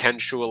that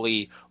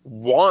potentially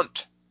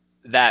want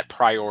that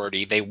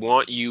priority. They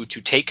want you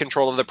to take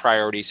control of the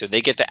priority so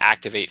they get to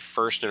activate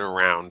first in a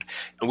round.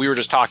 And we were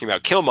just talking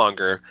about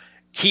Killmonger.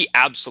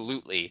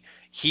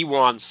 He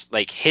wants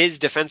like his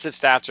defensive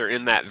stats are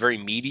in that very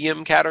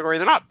medium category.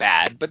 They're not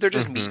bad, but they're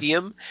just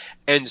medium.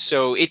 And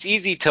so it's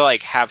easy to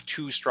like have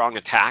 2 strong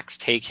attacks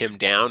take him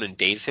down and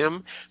daze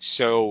him.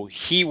 So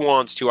he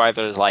wants to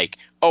either like,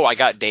 oh, I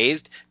got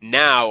dazed.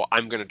 Now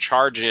I'm going to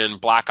charge in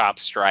Black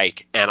Ops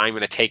Strike and I'm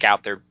going to take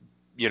out their,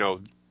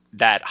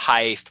 that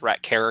high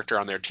threat character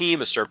on their team,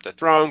 usurp the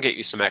throne, get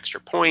you some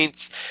extra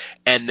points.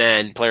 And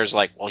then players are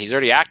like, well, he's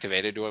already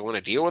activated. Do I want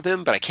to deal with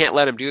him? But I can't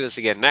let him do this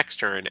again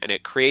next turn. And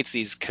it creates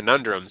these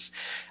conundrums.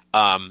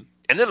 And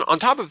then on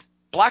top of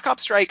Black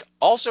Ops Strike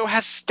also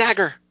has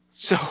stagger.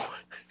 So,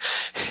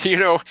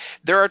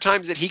 there are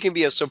times that he can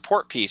be a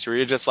support piece where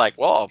you're just like,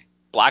 well,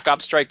 Black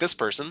Ops Strike this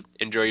person,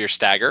 enjoy your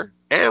stagger,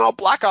 and I'll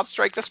Black Ops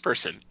Strike this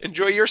person,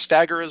 enjoy your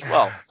stagger as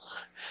well.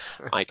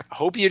 Like,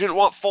 hope you didn't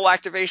want full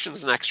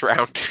activations next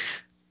round.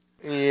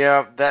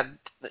 Yeah,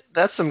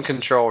 that's some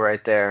control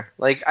right there.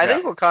 Like I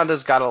think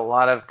Wakanda's got a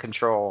lot of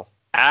control.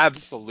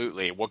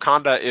 Absolutely.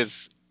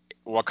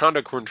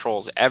 Wakanda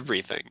controls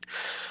everything.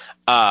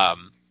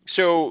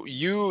 So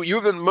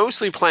you've been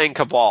mostly playing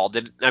Cabal.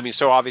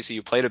 So obviously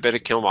you played a bit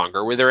of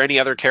Killmonger. Were there any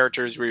other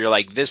characters where you're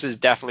like, this is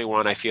definitely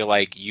one I feel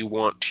like you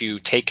want to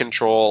take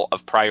control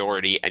of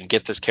priority and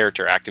get this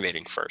character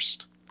activating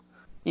first?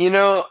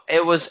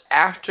 It was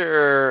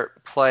after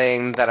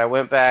playing that I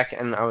went back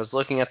and I was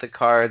looking at the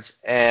cards,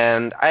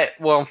 and it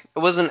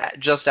wasn't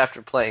just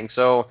after playing.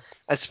 So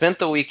I spent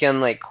the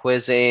weekend like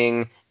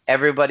quizzing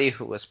everybody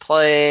who was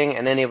playing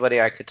and anybody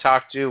I could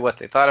talk to, what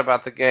they thought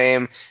about the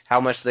game, how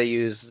much they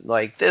use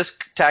like this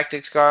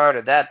tactics card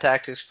or that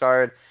tactics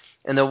card.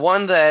 And the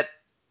one that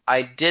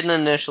I didn't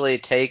initially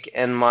take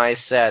in my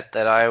set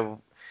that I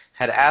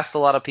had asked a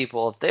lot of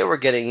people if they were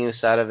getting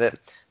use out of it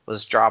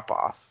was Drop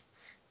Off.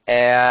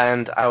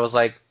 And I was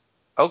like,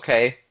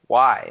 okay,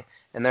 why?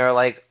 And they were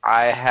like,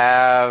 I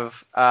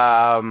have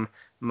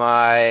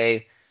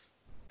my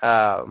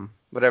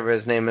whatever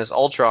his name is,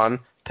 Ultron,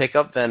 pick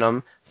up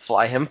Venom,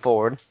 fly him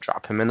forward,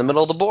 drop him in the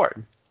middle of the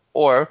board.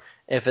 Or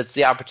if it's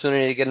the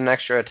opportunity to get an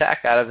extra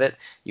attack out of it,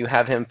 you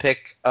have him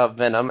pick up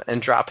Venom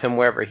and drop him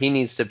wherever he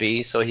needs to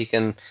be so he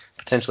can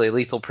potentially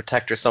lethal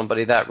protect or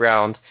somebody that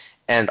round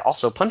and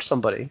also punch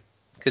somebody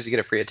because you get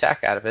a free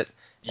attack out of it.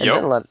 And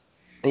then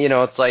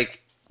it's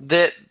like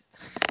that.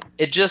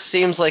 It just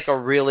seems like a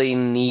really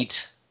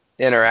neat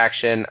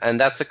interaction,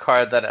 and that's a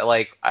card that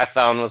I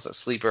found was a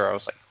sleeper. I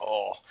was like,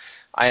 oh,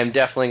 I am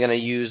definitely going to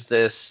use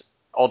this.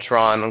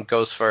 Ultron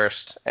goes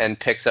first and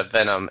picks up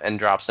Venom and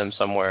drops him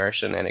somewhere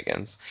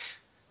shenanigans.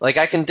 Like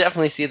I can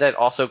definitely see that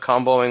also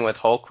comboing with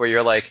Hulk, where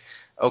you're like,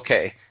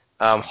 okay,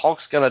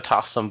 Hulk's going to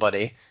toss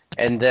somebody,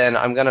 and then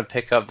I'm going to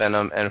pick up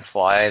Venom and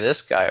fly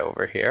this guy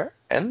over here,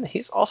 and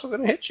he's also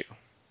going to hit you.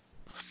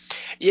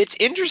 It's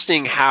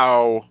interesting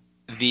how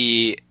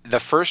the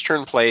first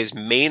turn plays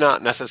may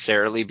not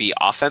necessarily be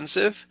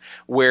offensive,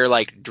 where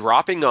like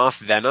dropping off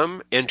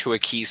Venom into a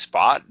key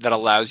spot that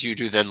allows you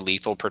to then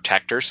lethal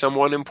protector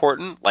someone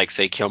important, like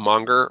say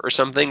Killmonger or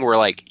something, where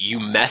like you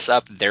mess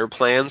up their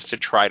plans to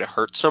try to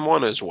hurt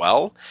someone as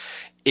well,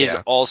 is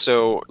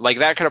also like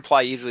that can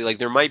apply easily. Like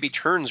there might be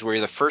turns where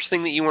the first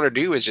thing that you want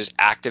to do is just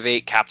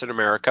activate Captain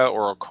America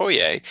or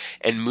Okoye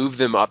and move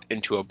them up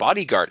into a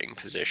bodyguarding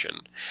position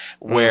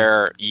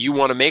where you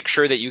want to make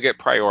sure that you get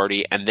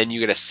priority and then you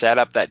get to set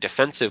up that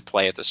defensive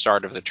play at the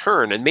start of the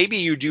turn. And maybe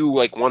you do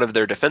like one of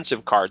their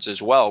defensive cards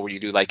as well, where you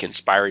do like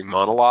Inspiring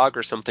Monologue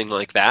or something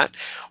like that,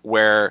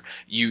 where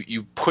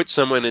you put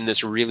someone in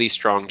this really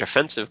strong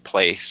defensive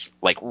place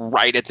like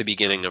right at the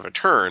beginning of a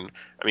turn.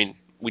 I mean,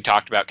 we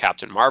talked about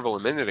Captain Marvel a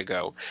minute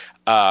ago.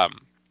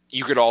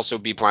 You could also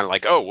be planning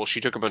like, oh, well,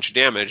 she took a bunch of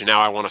damage. Now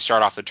I want to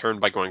start off the turn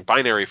by going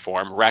binary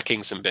form,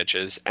 wrecking some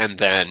bitches, and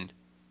then,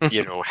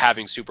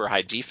 having super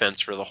high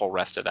defense for the whole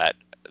rest of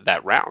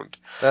that round.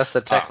 That's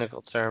the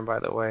technical term, by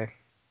the way.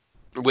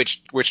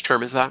 Which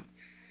term is that?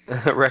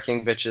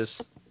 Wrecking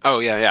bitches. Oh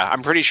yeah, yeah.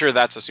 I'm pretty sure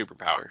that's a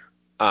superpower.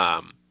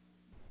 Um,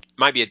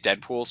 might be a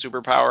Deadpool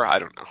superpower. I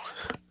don't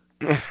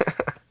know.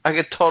 I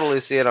could totally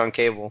see it on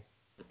cable.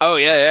 Oh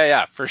yeah, yeah,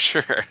 yeah, for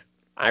sure.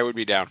 I would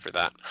be down for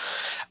that.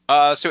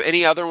 So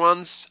any other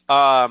ones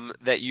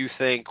that you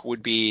think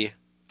would be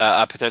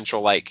a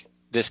potential like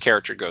this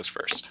character goes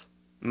first?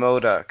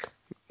 MODOK.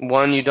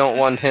 One, you don't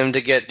want him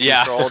to get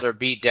Yeah. controlled or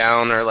beat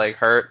down or like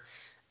hurt.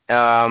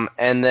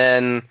 And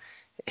then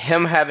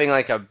him having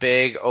like a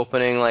big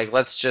opening, like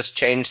let's just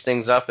change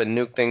things up and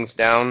nuke things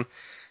down.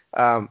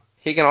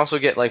 He can also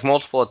get like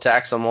multiple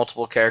attacks on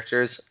multiple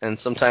characters, and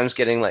sometimes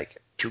getting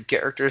like two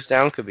characters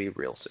down could be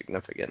real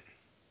significant.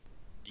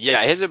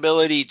 Yeah, his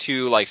ability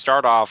to like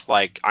start off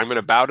like I'm going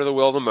to bow to the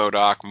will of the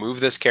MODOK, move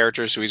this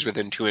character so he's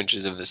within 2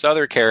 inches of this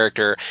other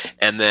character,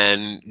 and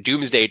then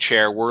Doomsday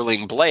Chair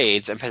whirling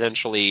blades and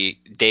potentially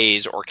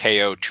daze or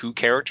KO two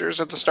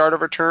characters at the start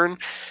of a turn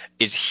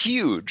is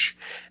huge,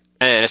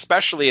 and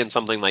especially in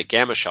something like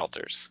Gamma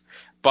Shelters.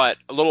 But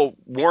a little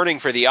warning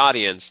for the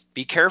audience: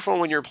 be careful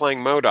when you're playing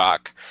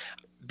MODOK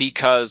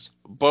because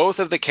both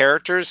of the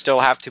characters still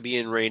have to be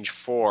in range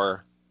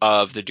 4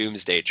 of the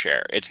Doomsday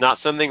Chair. It's not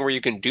something where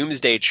you can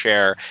Doomsday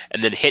Chair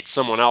and then hit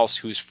someone else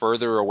who's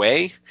further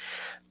away.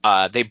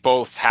 They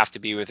both have to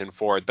be within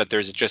 4, but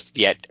there's just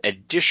the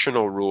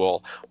additional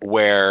rule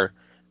where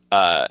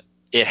uh,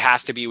 it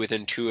has to be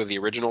within 2 of the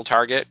original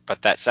target,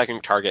 but that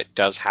second target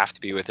does have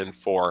to be within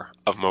 4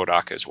 of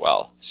MODOK as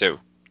well. So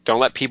don't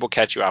let people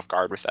catch you off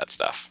guard with that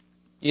stuff.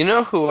 You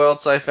know who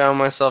else I found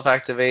myself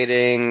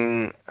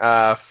activating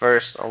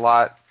first a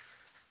lot?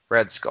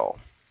 Red Skull.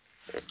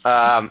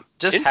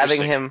 Just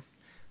having Interesting. him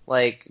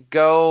like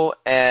go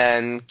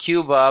and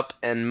cube up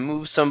and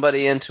move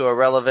somebody into a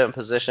relevant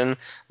position.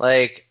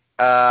 Like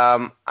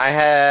I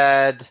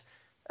had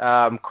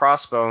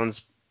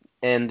Crossbones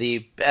in the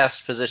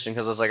best position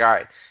because I was like, all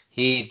right,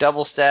 he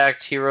double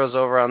stacked heroes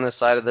over on this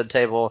side of the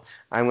table.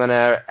 I'm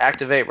gonna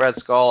activate Red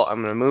Skull.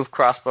 I'm gonna move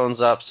Crossbones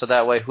up so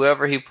that way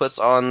whoever he puts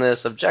on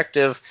this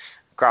objective,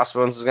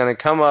 Crossbones is gonna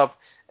come up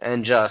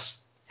and just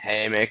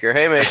haymaker,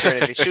 haymaker,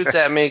 and if he shoots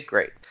at me,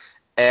 great.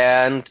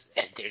 And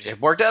it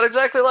worked out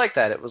exactly like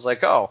that. It was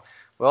like, oh,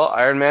 well,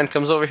 Iron Man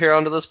comes over here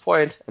onto this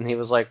point, and he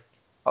was like,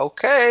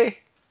 okay,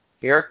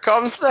 here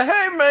comes the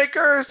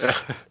haymakers.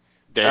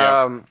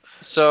 Damn.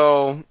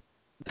 So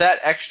that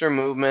extra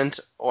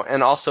movement,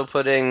 and also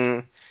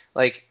putting,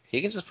 like,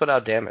 he can just put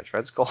out damage.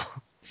 Red Skull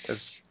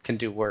can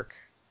do work.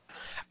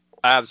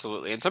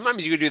 Absolutely. And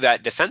sometimes you do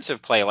that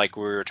defensive play like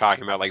we were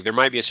talking about. Like there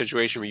might be a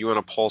situation where you want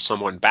to pull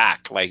someone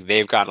back. Like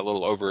they've got a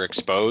little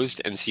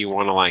overexposed and so you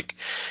want to like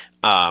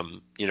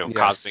Cosmic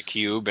Yes.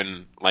 Cube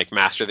and like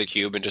master the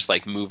cube and just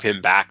like move him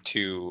back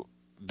to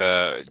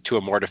a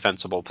more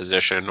defensible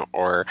position,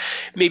 or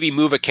maybe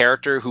move a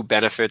character who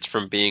benefits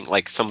from being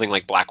like something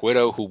like Black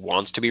Widow who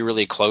wants to be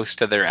really close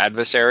to their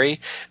adversary,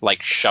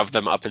 like shove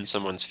them up in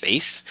someone's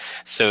face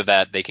so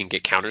that they can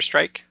get Counter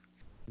Strike.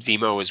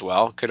 Zemo as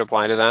well could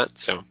apply to that.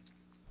 So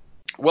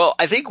well,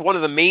 I think one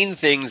of the main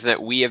things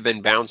that we have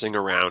been bouncing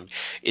around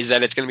is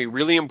that it's going to be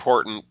really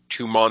important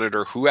to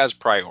monitor who has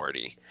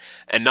priority,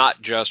 and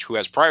not just who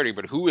has priority,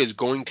 but who is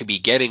going to be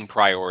getting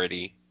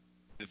priority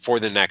for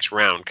the next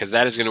round, because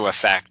that is going to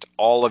affect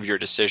all of your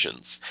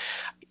decisions.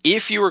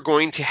 If you are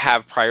going to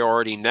have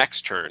priority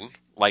next turn,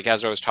 like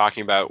as I was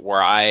talking about,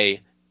 where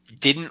I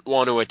didn't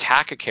want to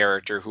attack a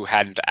character who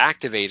hadn't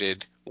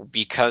activated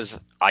because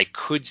I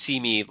could see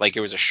me like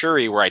it was a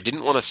Shuri where I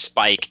didn't want to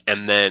spike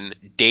and then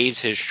daze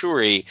his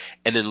Shuri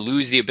and then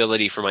lose the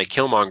ability for my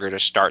Killmonger to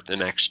start the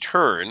next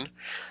turn.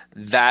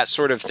 That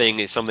sort of thing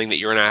is something that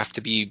you're going to have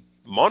to be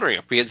monitoring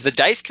because the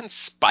dice can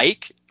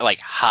spike like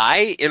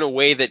high in a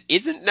way that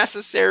isn't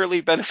necessarily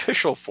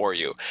beneficial for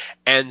you.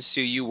 And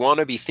so you want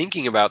to be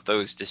thinking about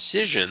those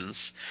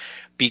decisions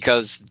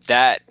because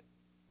that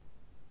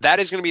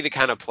is going to be the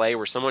kind of play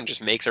where someone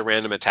just makes a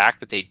random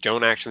attack that they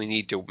don't actually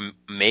need to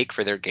make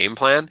for their game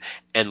plan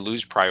and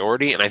lose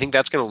priority. And I think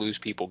that's going to lose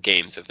people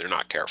games if they're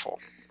not careful.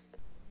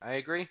 I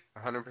agree,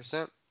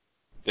 100%.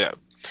 Yeah.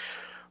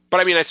 But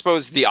I mean, I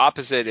suppose the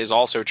opposite is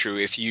also true.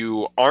 If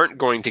you aren't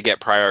going to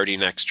get priority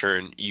next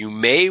turn, you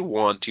may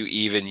want to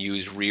even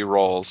use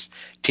rerolls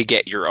to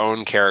get your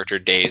own character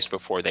dazed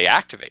before they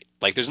activate.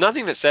 Like, there's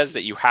nothing that says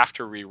that you have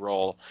to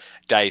reroll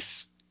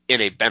dice in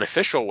a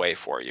beneficial way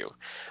for you.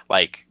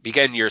 Like,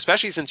 again,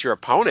 especially since your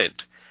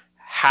opponent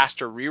has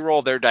to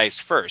reroll their dice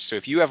first. So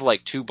if you have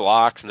like 2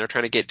 blocks and they're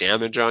trying to get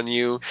damage on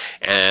you,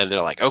 and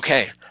they're like,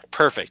 okay,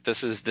 perfect,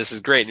 this is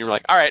great, and you're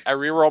like, all right, I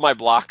reroll my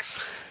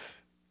blocks.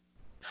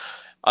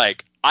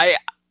 Like I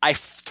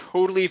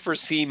totally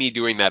foresee me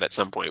doing that at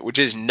some point, which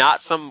is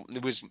not some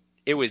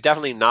it was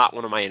definitely not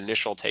one of my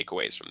initial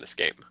takeaways from this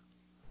game.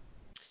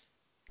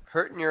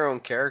 Hurting your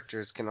own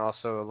characters can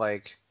also,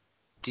 like,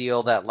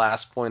 deal that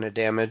last point of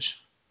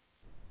damage.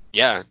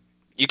 Yeah.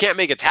 You can't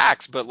make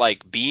attacks, but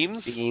like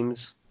beams,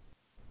 Beams,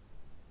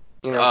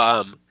 you know,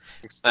 um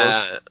explosions.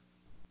 uh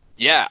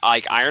yeah,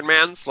 like Iron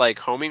Man's like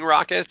homing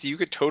rockets, you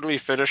could totally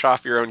finish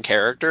off your own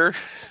character.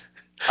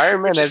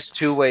 Iron Man which has is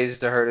two ways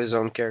to hurt his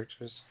own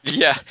characters.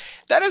 yeah,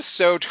 that is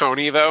so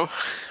Tony though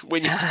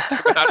when you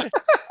think about it.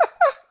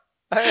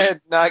 I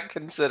had not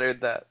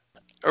considered that.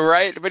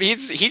 Right, but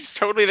he's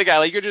totally the guy.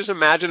 Like you could just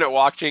imagine it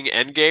watching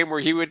Endgame where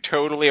he would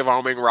totally have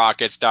homing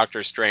rockets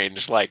Doctor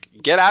Strange. Like,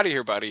 get out of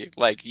here, buddy.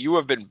 Like you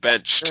have been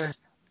benched.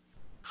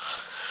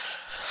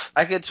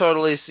 I could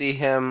totally see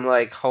him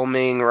like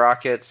homing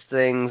rockets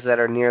things that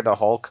are near the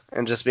Hulk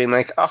and just being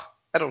like, "Oh,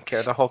 I don't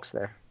care. The Hulk's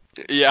there."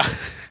 Yeah.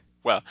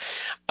 Well,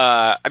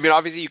 I mean,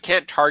 obviously you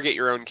can't target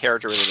your own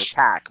character with an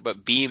attack,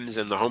 but beams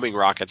and the homing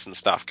rockets and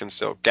stuff can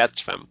still get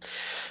them.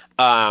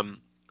 Um,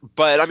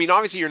 but I mean,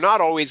 obviously you're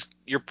not always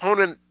your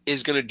opponent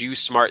is going to do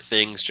smart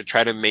things to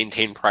try to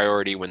maintain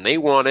priority when they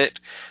want it,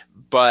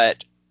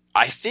 but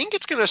I think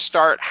it's going to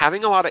start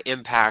having a lot of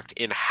impact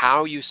in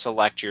how you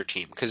select your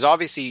team because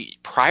obviously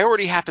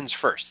priority happens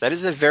first. That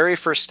is the very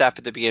first step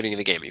at the beginning of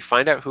the game. You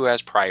find out who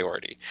has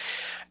priority.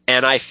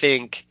 And I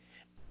think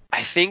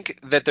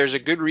that there's a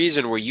good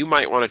reason where you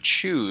might want to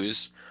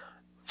choose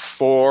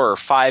 4 or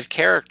 5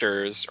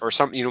 characters or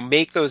something,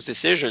 make those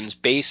decisions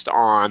based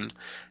on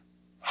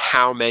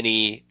how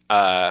many,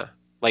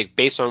 like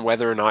based on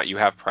whether or not you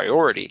have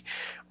priority,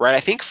 right? I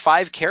think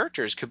 5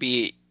 characters could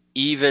be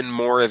even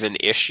more of an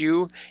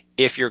issue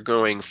if you're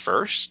going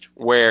first.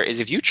 Whereas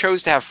if you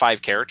chose to have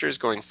 5 characters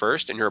going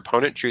first and your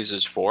opponent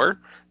chooses 4,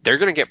 they're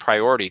going to get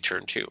priority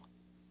turn 2.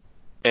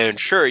 And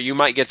sure, you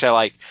might get to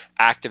like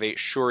activate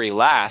Shuri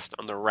last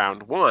on the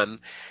round 1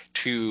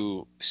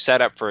 to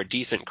set up for a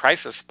decent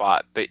crisis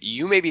spot, but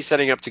you may be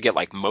setting up to get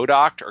like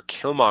Modoked or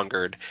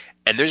Killmongered,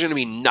 and there's going to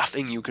be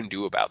nothing you can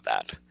do about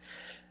that.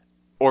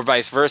 Or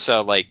vice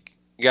versa, like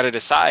you got to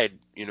decide,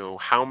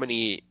 how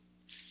many.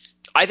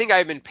 I think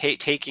I've been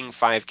taking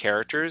 5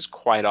 characters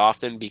quite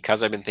often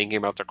because I've been thinking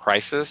about the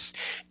crisis,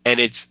 and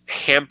it's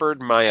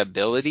hampered my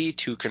ability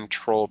to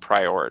control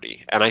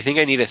priority. And I think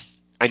I need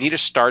to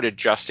start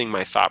adjusting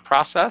my thought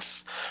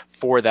process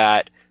for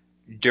that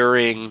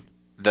during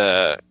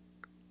the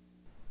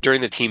during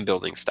the team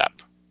building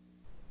step.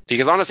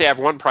 Because honestly, I have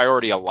one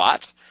priority a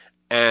lot,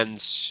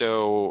 and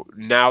so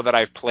now that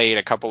I've played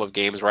a couple of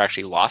games where I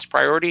actually lost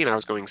priority and I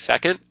was going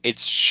second,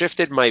 it's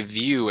shifted my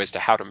view as to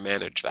how to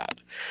manage that.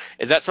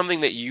 Is that something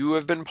that you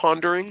have been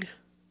pondering?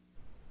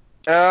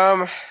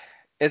 Um,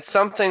 it's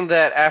something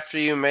that after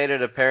you made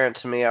it apparent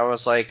to me, I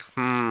was like,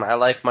 I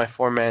like my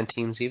 4-man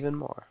teams even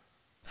more.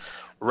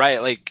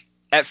 Right, like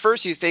at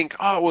first you think,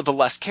 oh, well, the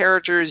less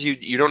characters,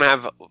 you don't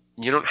have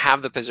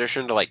the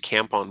position to like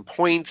camp on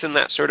points and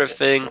that sort of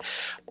thing,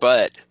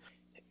 but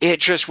it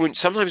just when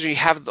sometimes when you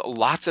have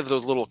lots of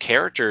those little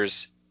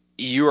characters,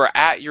 you are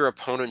at your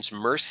opponent's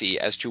mercy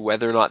as to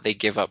whether or not they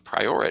give up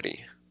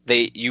priority.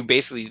 They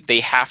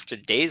have to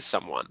daze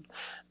someone,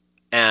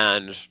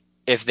 and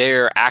if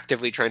they're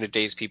actively trying to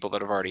daze people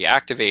that have already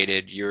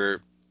activated,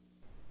 you're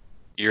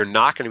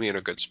not going to be in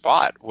a good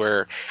spot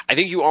where I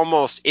think you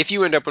almost, if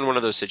you end up in one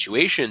of those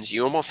situations,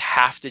 you almost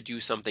have to do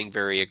something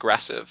very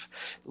aggressive,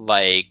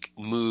 like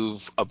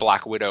move a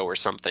Black Widow or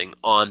something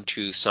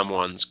onto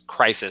someone's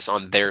crisis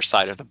on their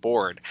side of the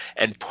board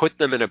and put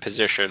them in a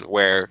position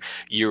where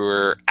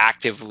you're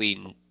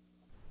actively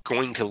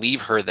going to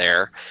leave her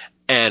there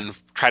and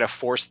try to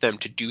force them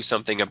to do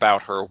something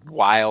about her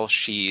while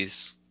she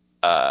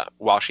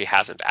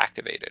hasn't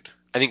activated.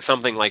 I think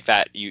something like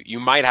that you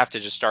might have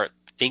to just start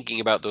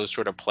thinking about those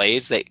sort of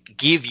plays that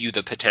give you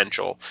the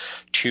potential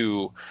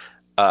to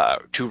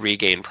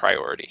regain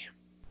priority.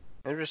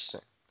 Interesting.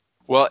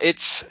 Well,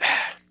 it's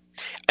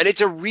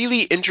a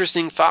really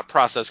interesting thought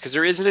process because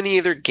there isn't any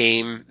other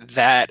game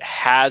that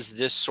has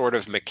this sort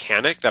of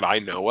mechanic that I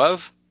know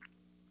of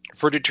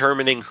for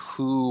determining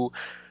who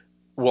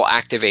will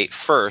activate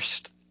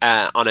first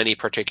on any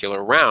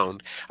particular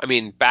round. I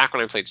mean, back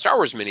when I played Star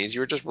Wars minis, you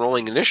were just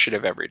rolling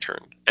initiative every turn,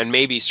 and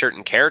maybe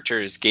certain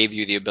characters gave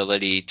you the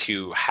ability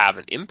to have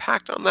an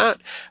impact on that.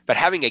 But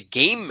having a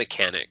game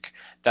mechanic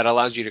that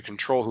allows you to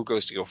control who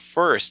goes to go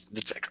first,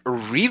 that's like a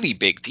really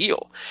big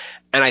deal.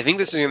 And I think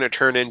this is going to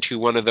turn into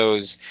one of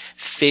those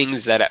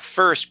things that at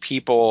first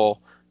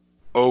people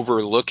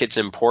overlook its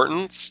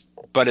importance,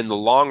 but in the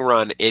long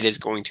run, it is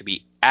going to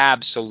be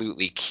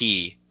absolutely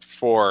key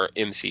for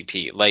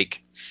MCP.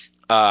 Like,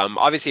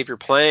 obviously, if you're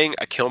playing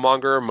a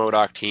Killmonger or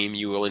MODOK team,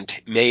 you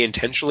may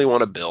intentionally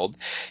want to build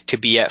to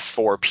be at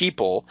 4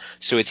 people,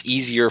 so it's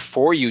easier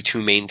for you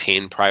to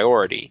maintain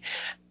priority.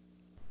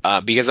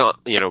 Because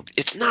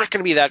it's not going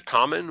to be that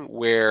common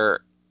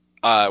where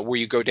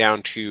you go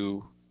down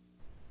to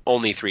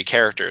only 3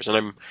 characters, and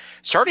I'm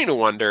starting to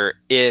wonder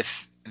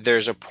if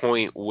there's a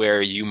point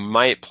where you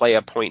might play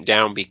a point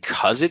down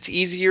because it's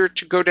easier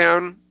to go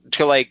down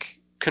to like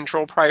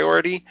control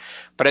priority.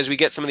 But as we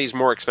get some of these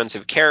more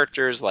expensive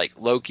characters like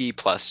Loki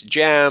plus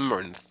Gem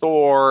or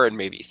Thor and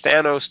maybe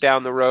Thanos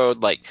down the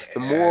road, like the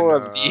more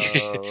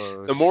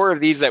Thanos. of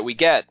these that we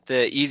get,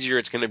 the easier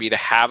it's going to be to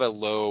have a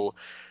low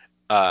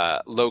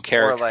Or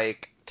character.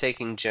 like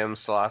taking gem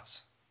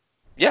slots.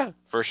 Yeah,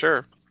 for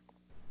sure.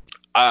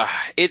 Uh,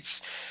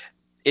 it's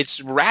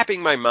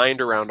wrapping my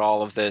mind around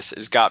all of this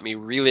has got me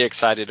really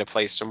excited to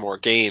play some more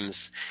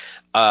games.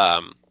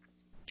 Um,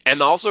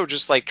 and also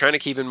just like trying to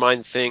keep in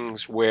mind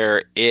things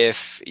where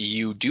if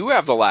you do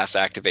have the last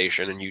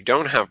activation and you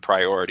don't have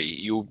priority,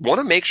 you want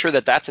to make sure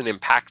that that's an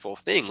impactful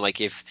thing.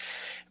 Like if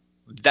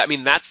that, I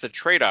mean, that's the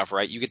trade-off,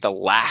 right? You get the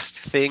last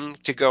thing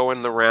to go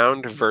in the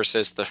round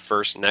versus the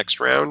first next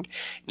round.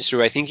 And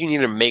so I think you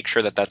need to make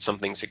sure that that's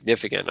something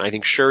significant. I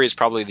think Shuri is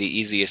probably the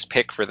easiest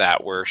pick for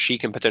that, where she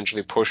can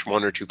potentially push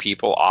one or two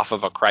people off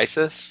of a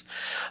crisis.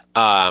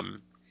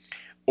 Um,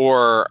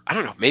 or I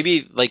don't know,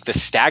 maybe like the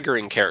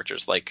staggering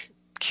characters like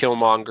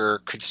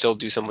Killmonger could still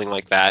do something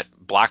like that.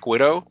 Black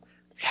Widow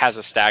has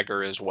a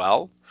stagger as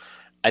well.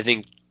 I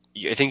think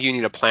I think you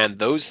need to plan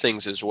those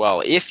things as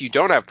well. If you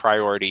don't have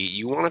priority,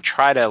 you want to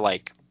try to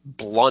like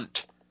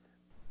blunt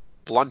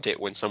it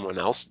when someone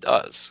else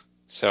does.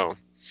 So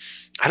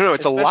I don't know.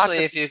 It's a lot Especially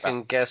to if think you about.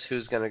 can guess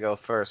who's gonna go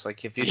first.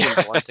 Like if you can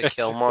Yeah. blunt a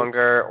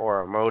Killmonger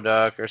or a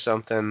Modok or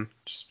something,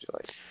 just be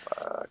like,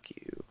 "Fuck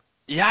you."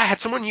 Yeah, I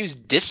had someone use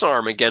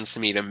disarm against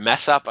me to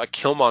mess up a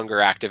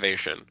Killmonger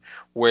activation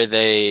where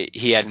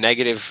he had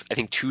negative, I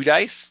think, 2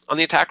 dice on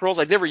the attack rolls.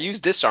 I'd never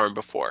used disarm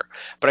before,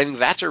 but I think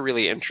that's a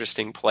really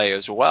interesting play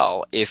as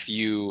well. If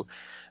you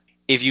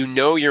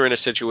know you're in a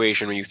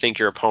situation where you think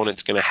your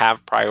opponent's going to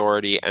have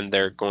priority and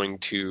they're going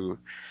to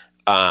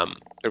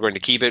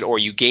keep it, or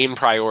you gain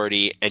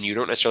priority and you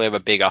don't necessarily have a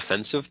big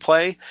offensive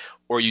play,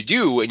 or you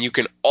do and you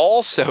can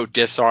also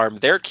disarm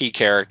their key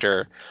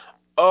character.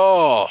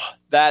 Oh,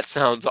 that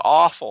sounds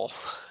awful.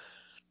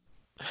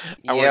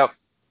 I want Yep,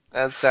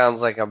 that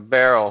sounds like a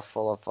barrel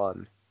full of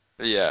fun.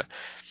 Yeah.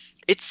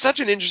 It's such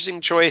an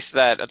interesting choice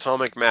that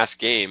Atomic Mass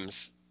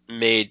Games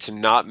made to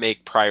not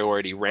make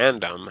priority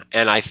random,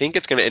 and I think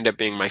it's going to end up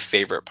being my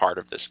favorite part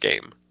of this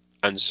game.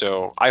 And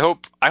so I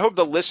hope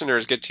the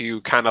listeners get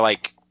to kind of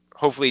like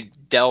hopefully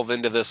delve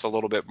into this a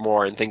little bit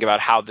more and think about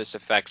how this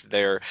affects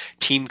their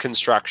team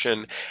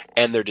construction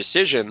and their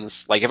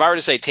decisions. Like if I were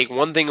to say take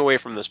one thing away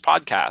from this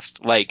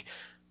podcast, like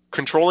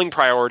controlling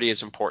priority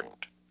is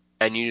important.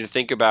 And you need to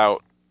think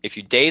about if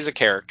you daze a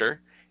character,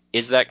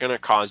 is that going to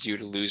cause you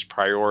to lose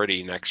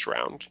priority next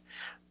round?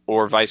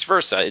 Or vice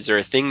versa? Is there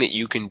a thing that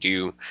you can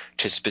do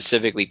to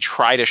specifically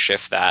try to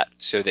shift that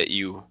so that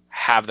you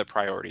have the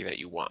priority that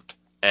you want?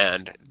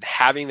 And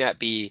having that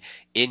be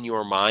in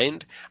your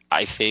mind,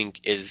 I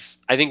think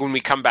when we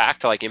come back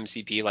to like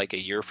MCP like a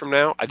year from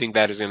now, I think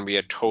that is going to be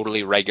a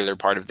totally regular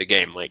part of the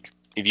game. Like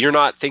if you're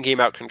not thinking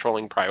about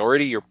controlling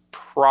priority, you're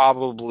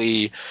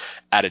probably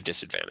at a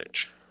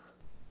disadvantage.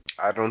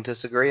 I don't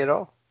disagree at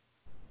all.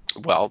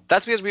 Well,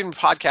 that's because we've been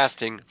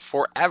podcasting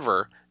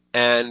forever,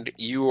 and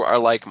you are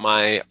like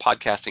my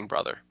podcasting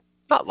brother.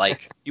 Not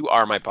like, you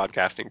are my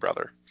podcasting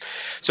brother.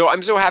 So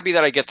I'm so happy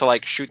that I get to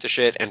like shoot the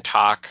shit and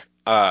talk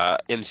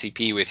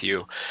MCP with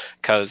you,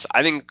 because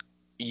I think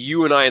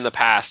you and I in the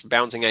past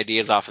bouncing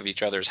ideas off of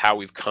each other is how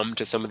we've come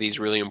to some of these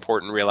really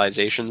important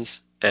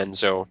realizations. And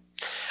so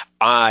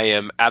I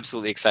am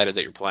absolutely excited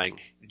that you're playing.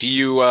 Do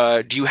you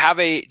have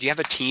a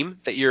team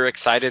that you're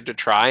excited to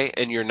try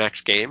in your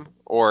next game,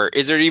 or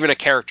is there even a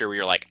character where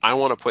you're like, I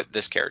want to put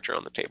this character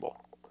on the table?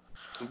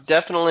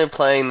 Definitely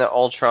playing the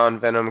Ultron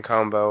Venom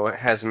combo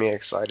has me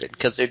excited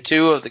because they're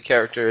two of the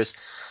characters.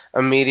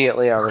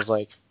 Immediately, I was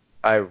like,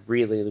 I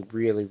really,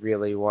 really,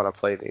 really want to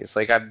play these.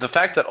 Like the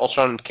fact that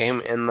Ultron came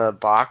in the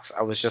box,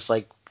 I was just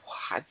like,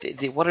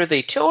 what are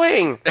they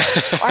doing?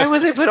 Why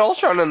would they put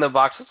Ultron in the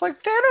box? It's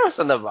like Thanos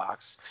in the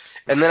box.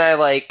 And then I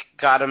like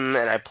got him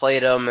and I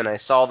played him and I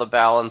saw the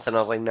balance and I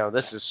was like, no,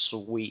 this is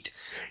sweet.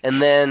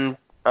 And then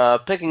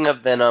picking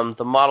up Venom,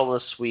 the model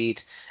is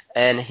sweet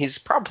and he's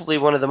probably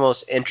one of the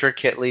most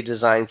intricately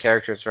designed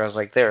characters where I was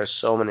like, there are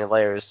so many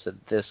layers to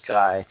this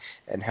guy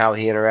and how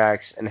he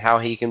interacts and how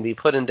he can be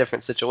put in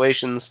different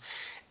situations.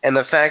 And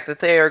the fact that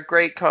they are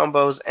great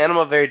combos, and I'm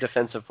a very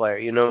defensive player.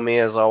 You know me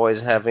as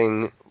always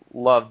having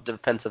loved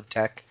defensive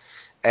tech.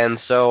 And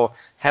so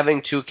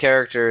having two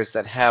characters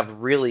that have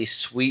really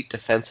sweet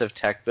defensive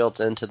tech built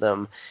into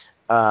them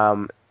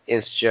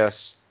is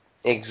just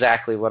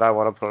exactly what I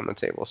want to put on the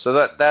table. So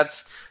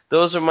that's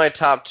those are my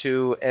top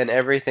two, and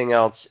everything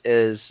else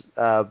is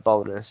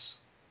bonus.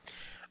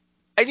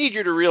 I need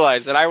you to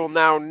realize that I will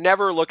now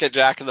never look at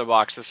Jack in the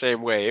Box the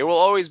same way. It will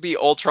always be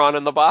Ultron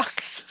in the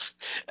box.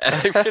 And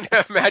I'm going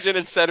to imagine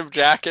instead of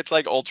Jack, it's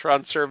like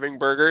Ultron serving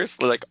burgers,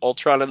 like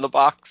Ultron in the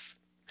box.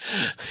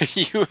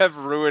 You have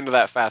ruined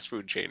that fast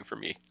food chain for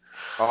me.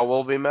 All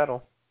will be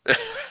metal.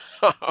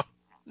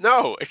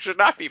 No, it should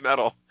not be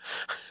metal.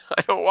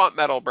 I don't want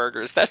metal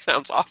burgers. That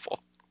sounds awful.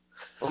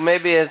 Well,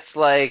 maybe it's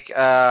like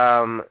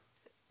death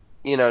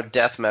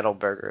metal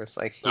burgers.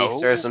 Like he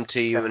serves Oh, them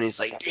to you, and he's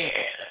like, "Yeah,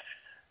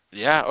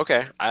 yeah,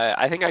 okay.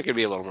 I think I could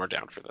be a little more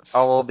down for this.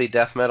 all will be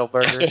death metal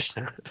burgers."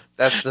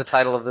 That's the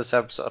title of this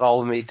episode. All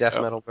will be death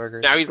Oh. metal Now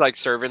burgers. he's like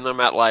serving them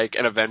at like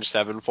an Avenged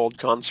Sevenfold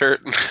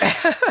concert.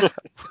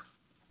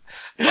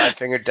 Five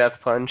finger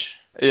death punch.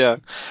 Yeah.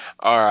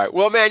 All right.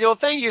 Well, Manuel,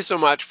 thank you so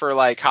much for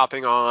like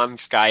hopping on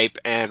Skype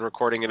and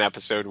recording an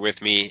episode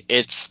with me.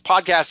 It's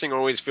podcasting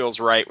always feels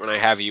right when I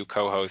have you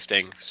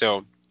co-hosting.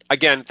 So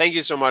again, thank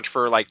you so much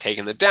for like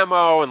taking the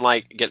demo and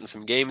like getting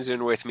some games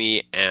in with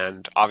me,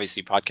 and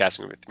obviously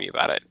podcasting with me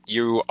about it.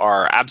 You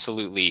are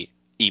absolutely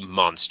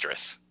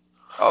monstrous.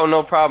 Oh,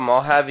 no problem.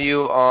 I'll have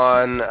you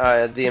on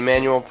the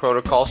Emmanuel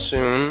Protocol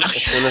soon.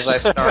 As soon as I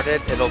start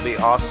it, it'll be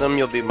awesome.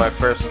 You'll be my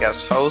first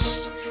guest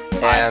host,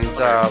 and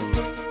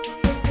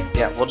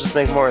yeah, we'll just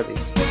make more of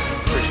these.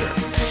 For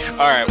sure.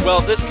 All right.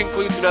 Well, this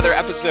concludes another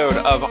episode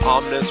of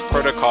Omnis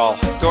Protocol.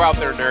 Go out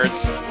there,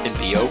 nerds, and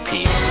be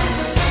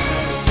OP.